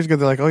heard a few years ago,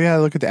 they're like, oh yeah,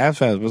 look at the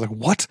ASVAB. I was like,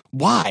 what?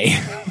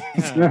 Why?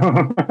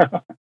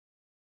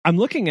 I'm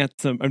looking at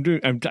I'm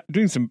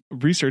doing some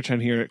research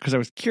on here because I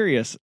was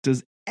curious,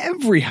 does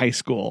every high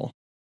school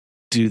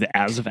do the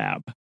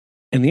ASVAB?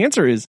 And the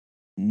answer is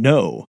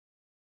no.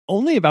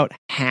 Only about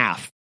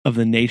half of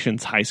the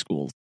nation's high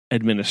schools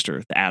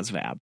administer the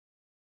ASVAB.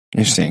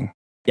 Interesting.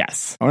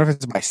 Yes. I wonder if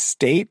it's by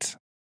state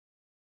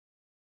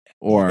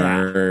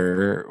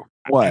or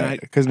what?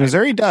 Because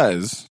Missouri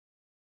does.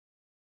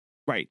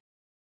 Right.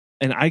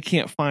 And I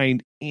can't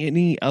find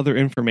any other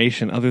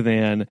information other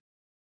than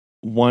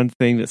one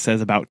thing that says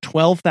about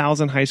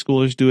 12,000 high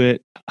schools do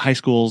it,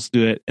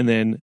 and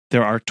then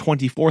there are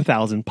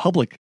 24,000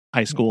 public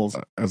high schools.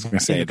 I was going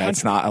to say,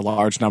 that's not a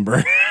large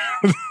number.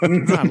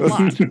 It's not a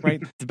lot,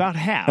 right? It's about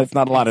half. That's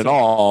not a lot at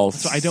all.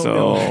 So I don't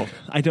know.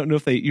 I don't know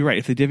if you're right,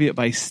 if they divvy it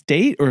by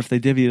state or if they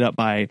divvy it up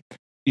by,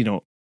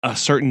 a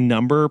certain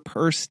number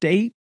per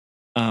state,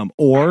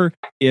 or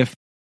if,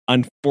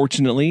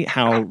 unfortunately,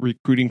 how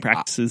recruiting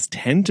practices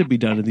tend to be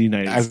done in the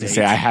United States. I was going to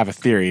say, I have a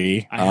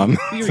theory. I have a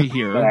theory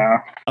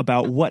here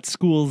about what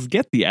schools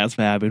get the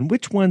ASVAB and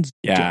which ones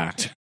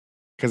don't.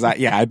 Because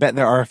I bet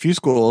there are a few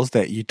schools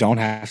that you don't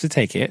have to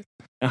take it.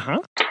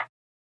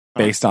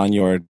 Based on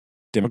your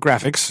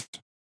demographics.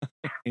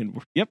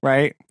 Yep.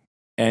 Right.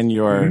 And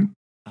your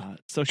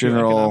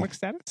socioeconomic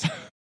status.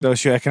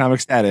 Socioeconomic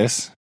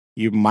status.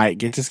 You might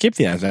get to skip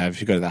the ASVAB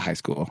if you go to that high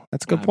school.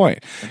 That's a good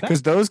point.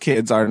 Because those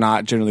kids are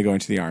not generally going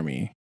to the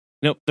Army.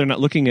 Nope, they're not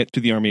looking to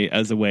the Army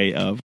as a way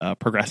of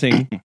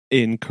progressing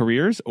in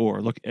careers or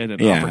look at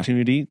an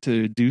opportunity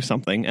to do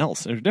something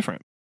else or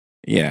different.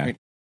 Yeah. Right?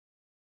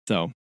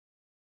 So,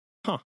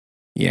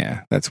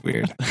 yeah, that's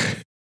weird.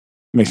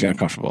 Makes me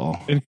uncomfortable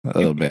a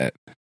little bit.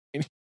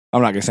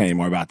 I'm not going to say any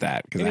more about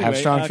that because I have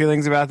strong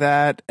feelings about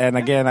that. And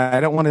again, I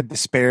don't want to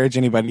disparage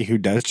anybody who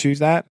does choose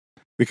that,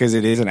 because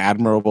it is an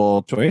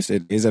admirable choice.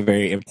 It is a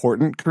very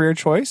important career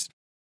choice.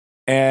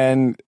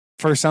 And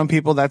for some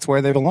people, that's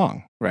where they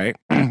belong, right?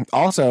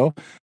 Also,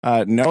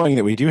 knowing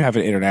that we do have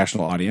an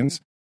international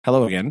audience,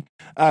 hello again,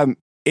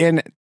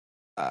 in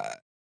the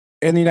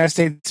United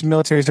States,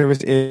 military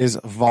service is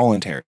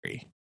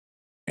voluntary.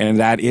 And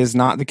that is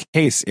not the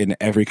case in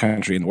every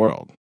country in the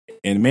world.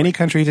 In many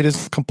countries, it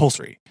is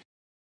compulsory.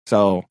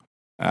 So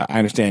I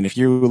understand if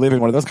you live in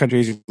one of those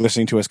countries, you're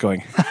listening to us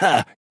going,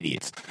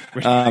 idiots.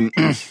 Why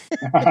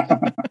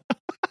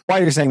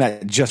you're saying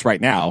that just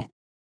right now,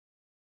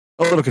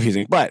 a little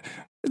confusing. But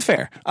It's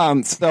fair.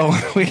 So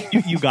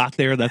you got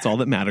there. That's all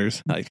that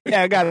matters. Like,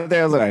 yeah, I got it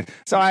there.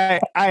 So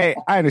I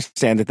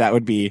understand that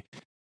would be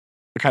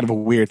kind of a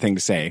weird thing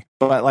to say,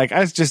 but like,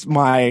 that's just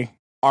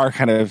our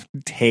kind of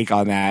take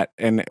on that,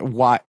 and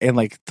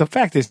like the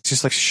fact that it's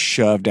just like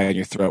shoved down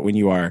your throat when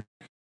you are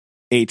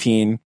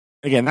 18.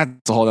 Again,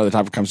 that's a whole other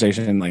topic of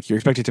conversation. Like, you're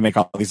expected to make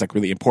all these like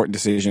really important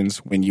decisions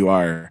when you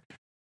are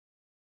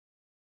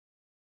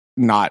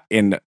not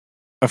in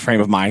a frame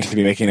of mind to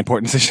be making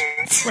important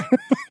decisions.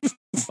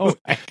 Oh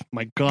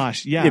my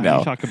gosh. Yeah. You know.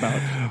 You talk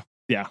about,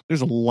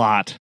 there's a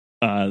lot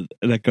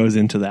that goes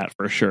into that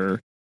for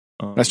sure.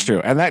 That's true.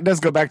 And that does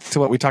go back to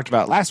what we talked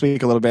about last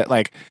week a little bit.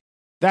 Like,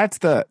 that's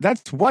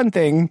one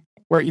thing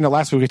where,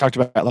 last week we talked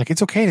about, like,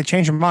 it's okay to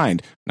change your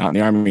mind. Not in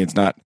the Army, it's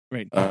not.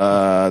 Right.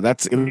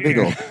 That's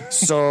illegal.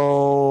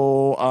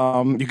 So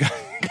you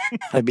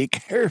gotta be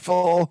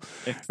careful,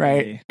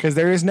 right? Because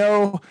there is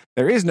no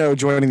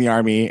joining the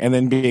Army and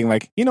then being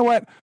like, you know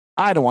what?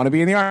 I don't want to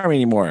be in the Army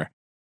anymore.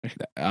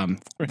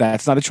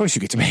 That's not a choice you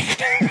get to make.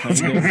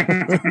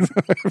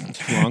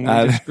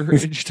 Strongly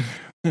discouraged.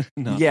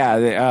 No.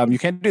 Yeah, you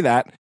can't do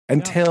that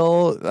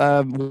until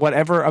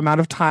whatever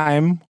amount of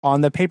time on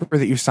the paper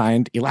that you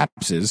signed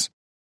elapses,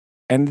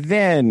 and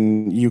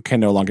then you can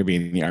no longer be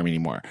in the Army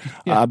anymore.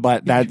 Yeah.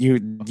 But that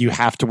you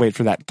have to wait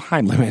for that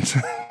time limit.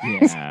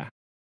 Yeah.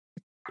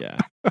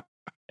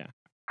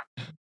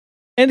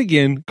 And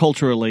again,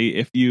 culturally,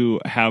 if you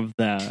have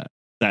the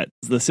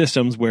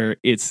systems where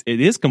it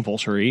is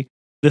compulsory,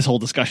 this whole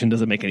discussion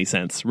doesn't make any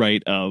sense,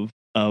 right?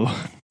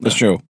 That's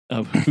true.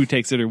 Of who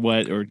takes it or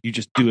what, or you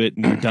just do it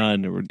and you're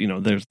done, or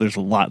there's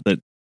a lot that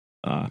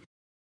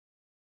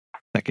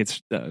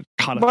gets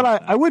caught up. But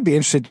I would be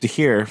interested to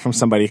hear from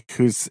somebody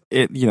who's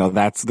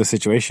that's the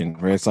situation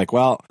where it's like,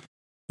 well,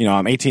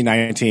 I'm 18,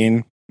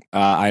 19.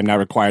 I'm now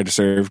required to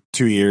serve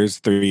 2 years,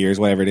 3 years,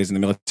 whatever it is in the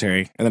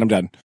military, and then I'm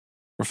done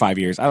for 5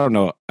 years. I don't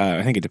know.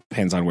 I think it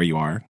depends on where you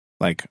are.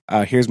 Like,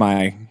 here's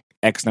my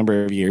X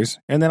number of years,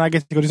 and then I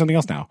get to go do something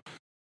else now.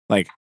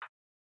 Like,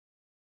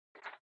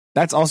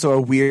 that's also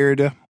a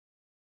weird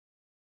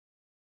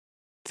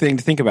thing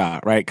to think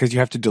about, right? Because you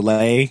have to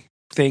delay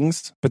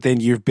things, but then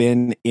you've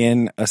been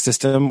in a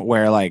system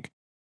where, like,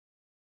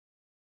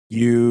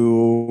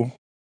 you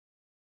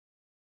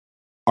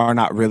are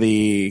not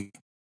really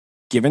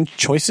given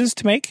choices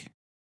to make,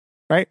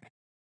 right?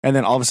 And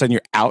then all of a sudden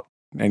you're out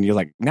and you're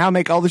like, now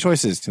make all the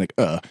choices. You're like,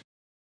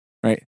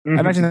 right? Mm-hmm.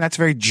 I imagine that's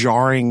very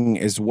jarring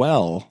as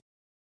well,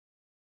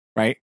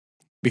 right?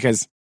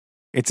 Because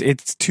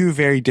it's two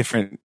very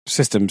different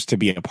systems to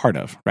be a part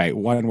of, right?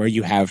 One where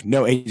you have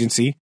no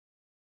agency,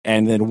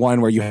 and then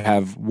one where you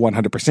have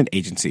 100%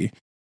 agency.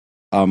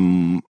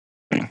 So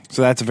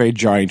that's a very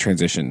jarring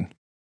transition.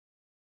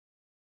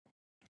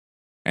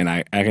 And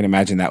I can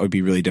imagine that would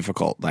be really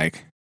difficult.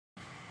 Like,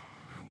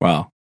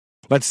 well,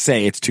 let's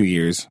say it's 2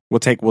 years.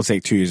 We'll take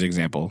 2 years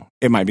example.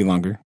 It might be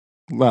longer.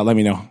 Well, let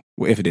me know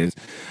if it is.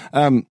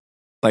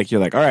 Like,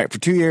 you're like, all right, for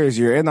 2 years,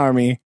 you're in the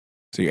Army.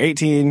 So you're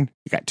 18,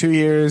 you got 2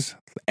 years.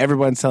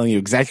 Everyone's telling you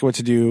exactly what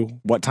to do,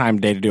 what time,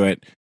 day to do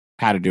it,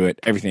 how to do it,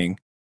 everything.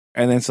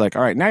 And then it's like,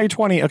 all right, now you're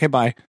 20. Okay,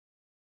 bye.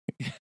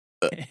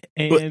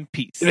 And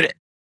peace. Wait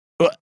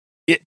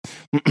a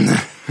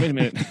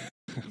minute.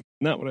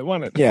 Not what I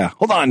wanted. Yeah,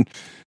 hold on.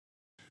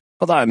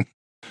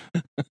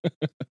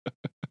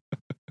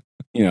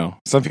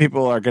 Some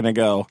people are going to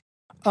go,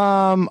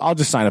 I'll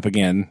just sign up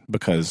again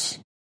because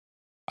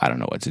I don't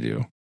know what to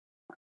do.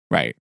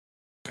 Right.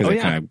 Because I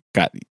kind of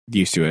got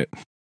used to it.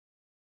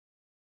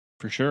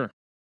 For sure.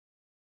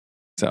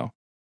 So,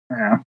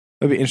 it'll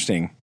be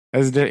interesting.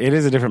 It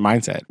is a different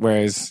mindset.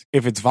 Whereas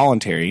if it's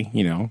voluntary,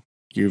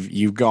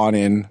 you've gone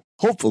in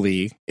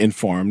hopefully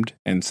informed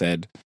and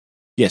said,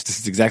 yes, this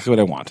is exactly what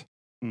I want.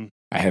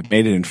 I have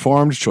made an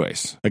informed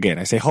choice. Again,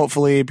 I say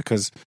hopefully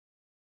because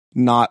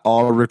not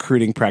all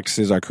recruiting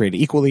practices are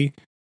created equally.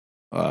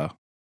 I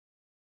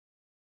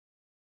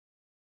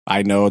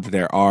know that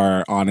there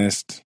are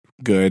honest,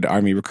 good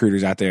Army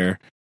recruiters out there.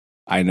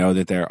 I know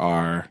that there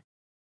are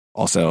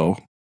also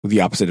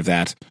the opposite of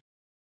that.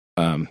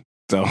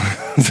 So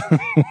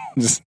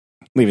just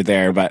leave it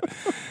there. But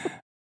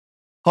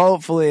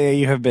hopefully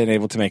you have been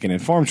able to make an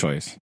informed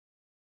choice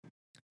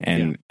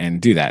and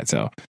do that.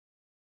 So,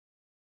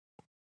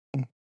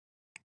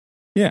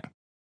 yeah.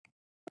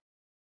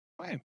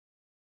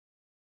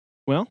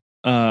 Well,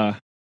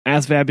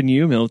 ASVAB and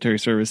you, military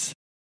service,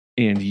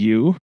 and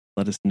you,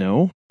 let us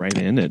know. Write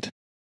in it.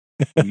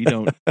 We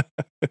don't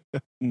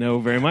know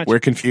very much. We're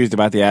confused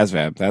about the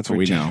ASVAB. That's what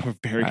we know. We're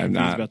very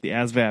confused about the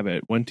ASVAB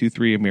at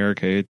 123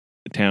 America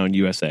Town,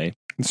 USA.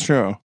 It's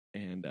true.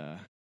 And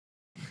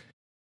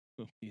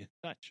we'll be in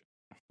touch.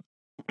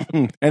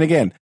 And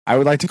again, I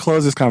would like to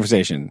close this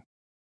conversation.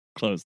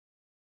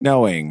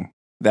 Knowing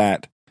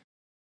that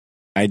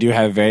I do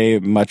have very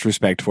much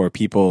respect for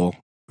people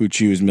who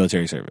choose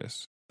military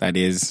service. That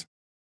is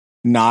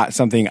not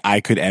something I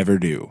could ever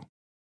do.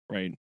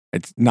 Right.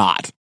 It's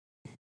not.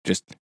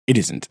 Just, it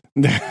isn't.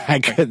 I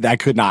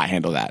could not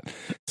handle that.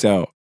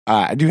 So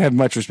I do have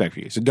much respect for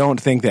you. So don't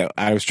think that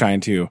I was trying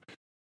to,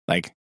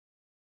 like,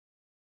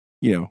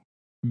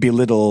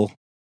 belittle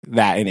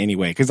that in any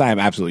way, because I am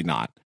absolutely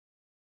not.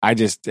 I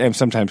just am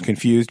sometimes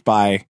confused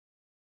by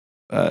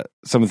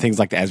some of the things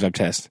like the ASVAB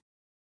test.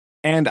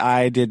 And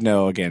I did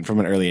know, again, from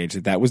an early age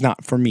that was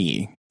not for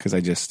me, because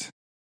it just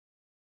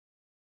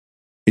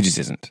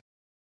isn't.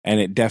 And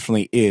it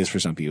definitely is for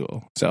some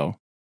people. So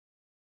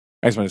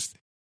I just want to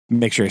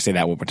make sure I say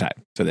that one more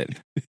time so that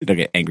I don't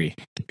get angry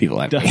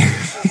people at me.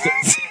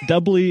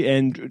 Doubly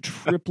and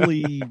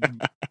triply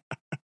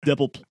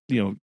double,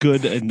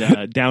 good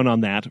and down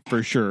on that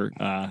for sure.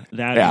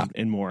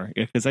 And more.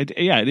 Because it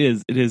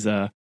is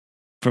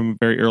from a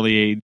very early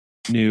age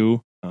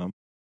new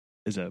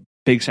is a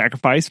big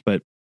sacrifice,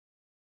 but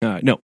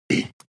no,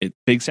 it's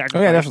big sacrifice.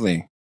 Oh yeah,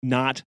 definitely.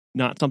 Not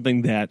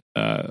something that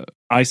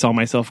I saw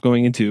myself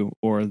going into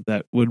or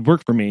that would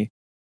work for me.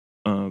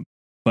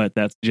 But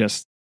that's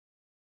just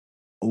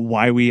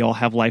why we all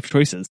have life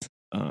choices.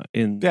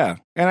 And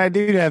I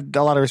do have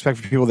a lot of respect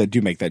for people that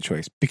do make that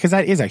choice, because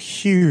that is a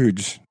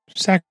huge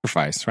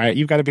sacrifice, right?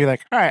 You've got to be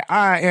like, all right,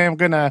 I am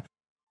gonna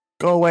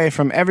go away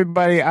from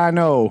everybody I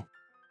know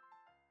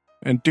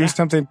and do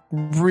something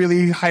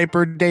really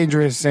hyper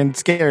dangerous and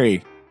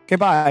scary. Okay,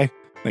 bye.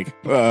 Like,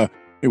 what?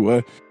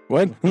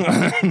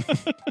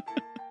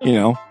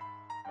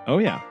 Oh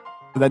yeah,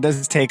 that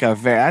does take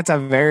that's a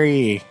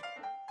very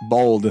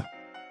bold,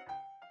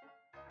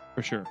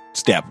 for sure,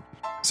 step.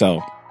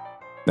 So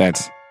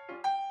that's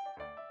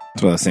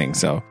one of those things.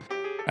 So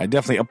I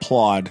definitely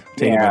applaud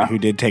to anybody who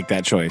did take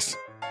that choice.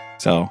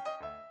 So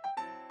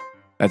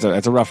that's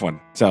a rough one.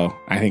 So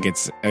I think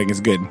it's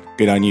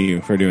good on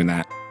you for doing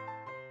that,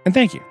 and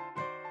thank you.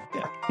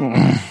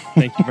 Yeah,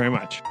 thank you very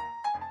much.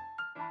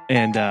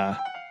 And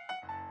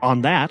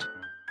on that,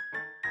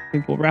 I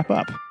think we'll wrap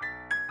up.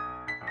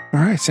 All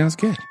right, sounds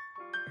good.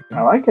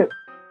 I like it.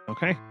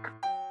 Okay.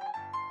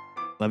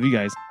 Love you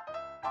guys.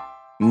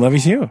 Love you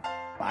too.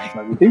 Bye.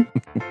 Love you too.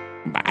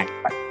 Bye.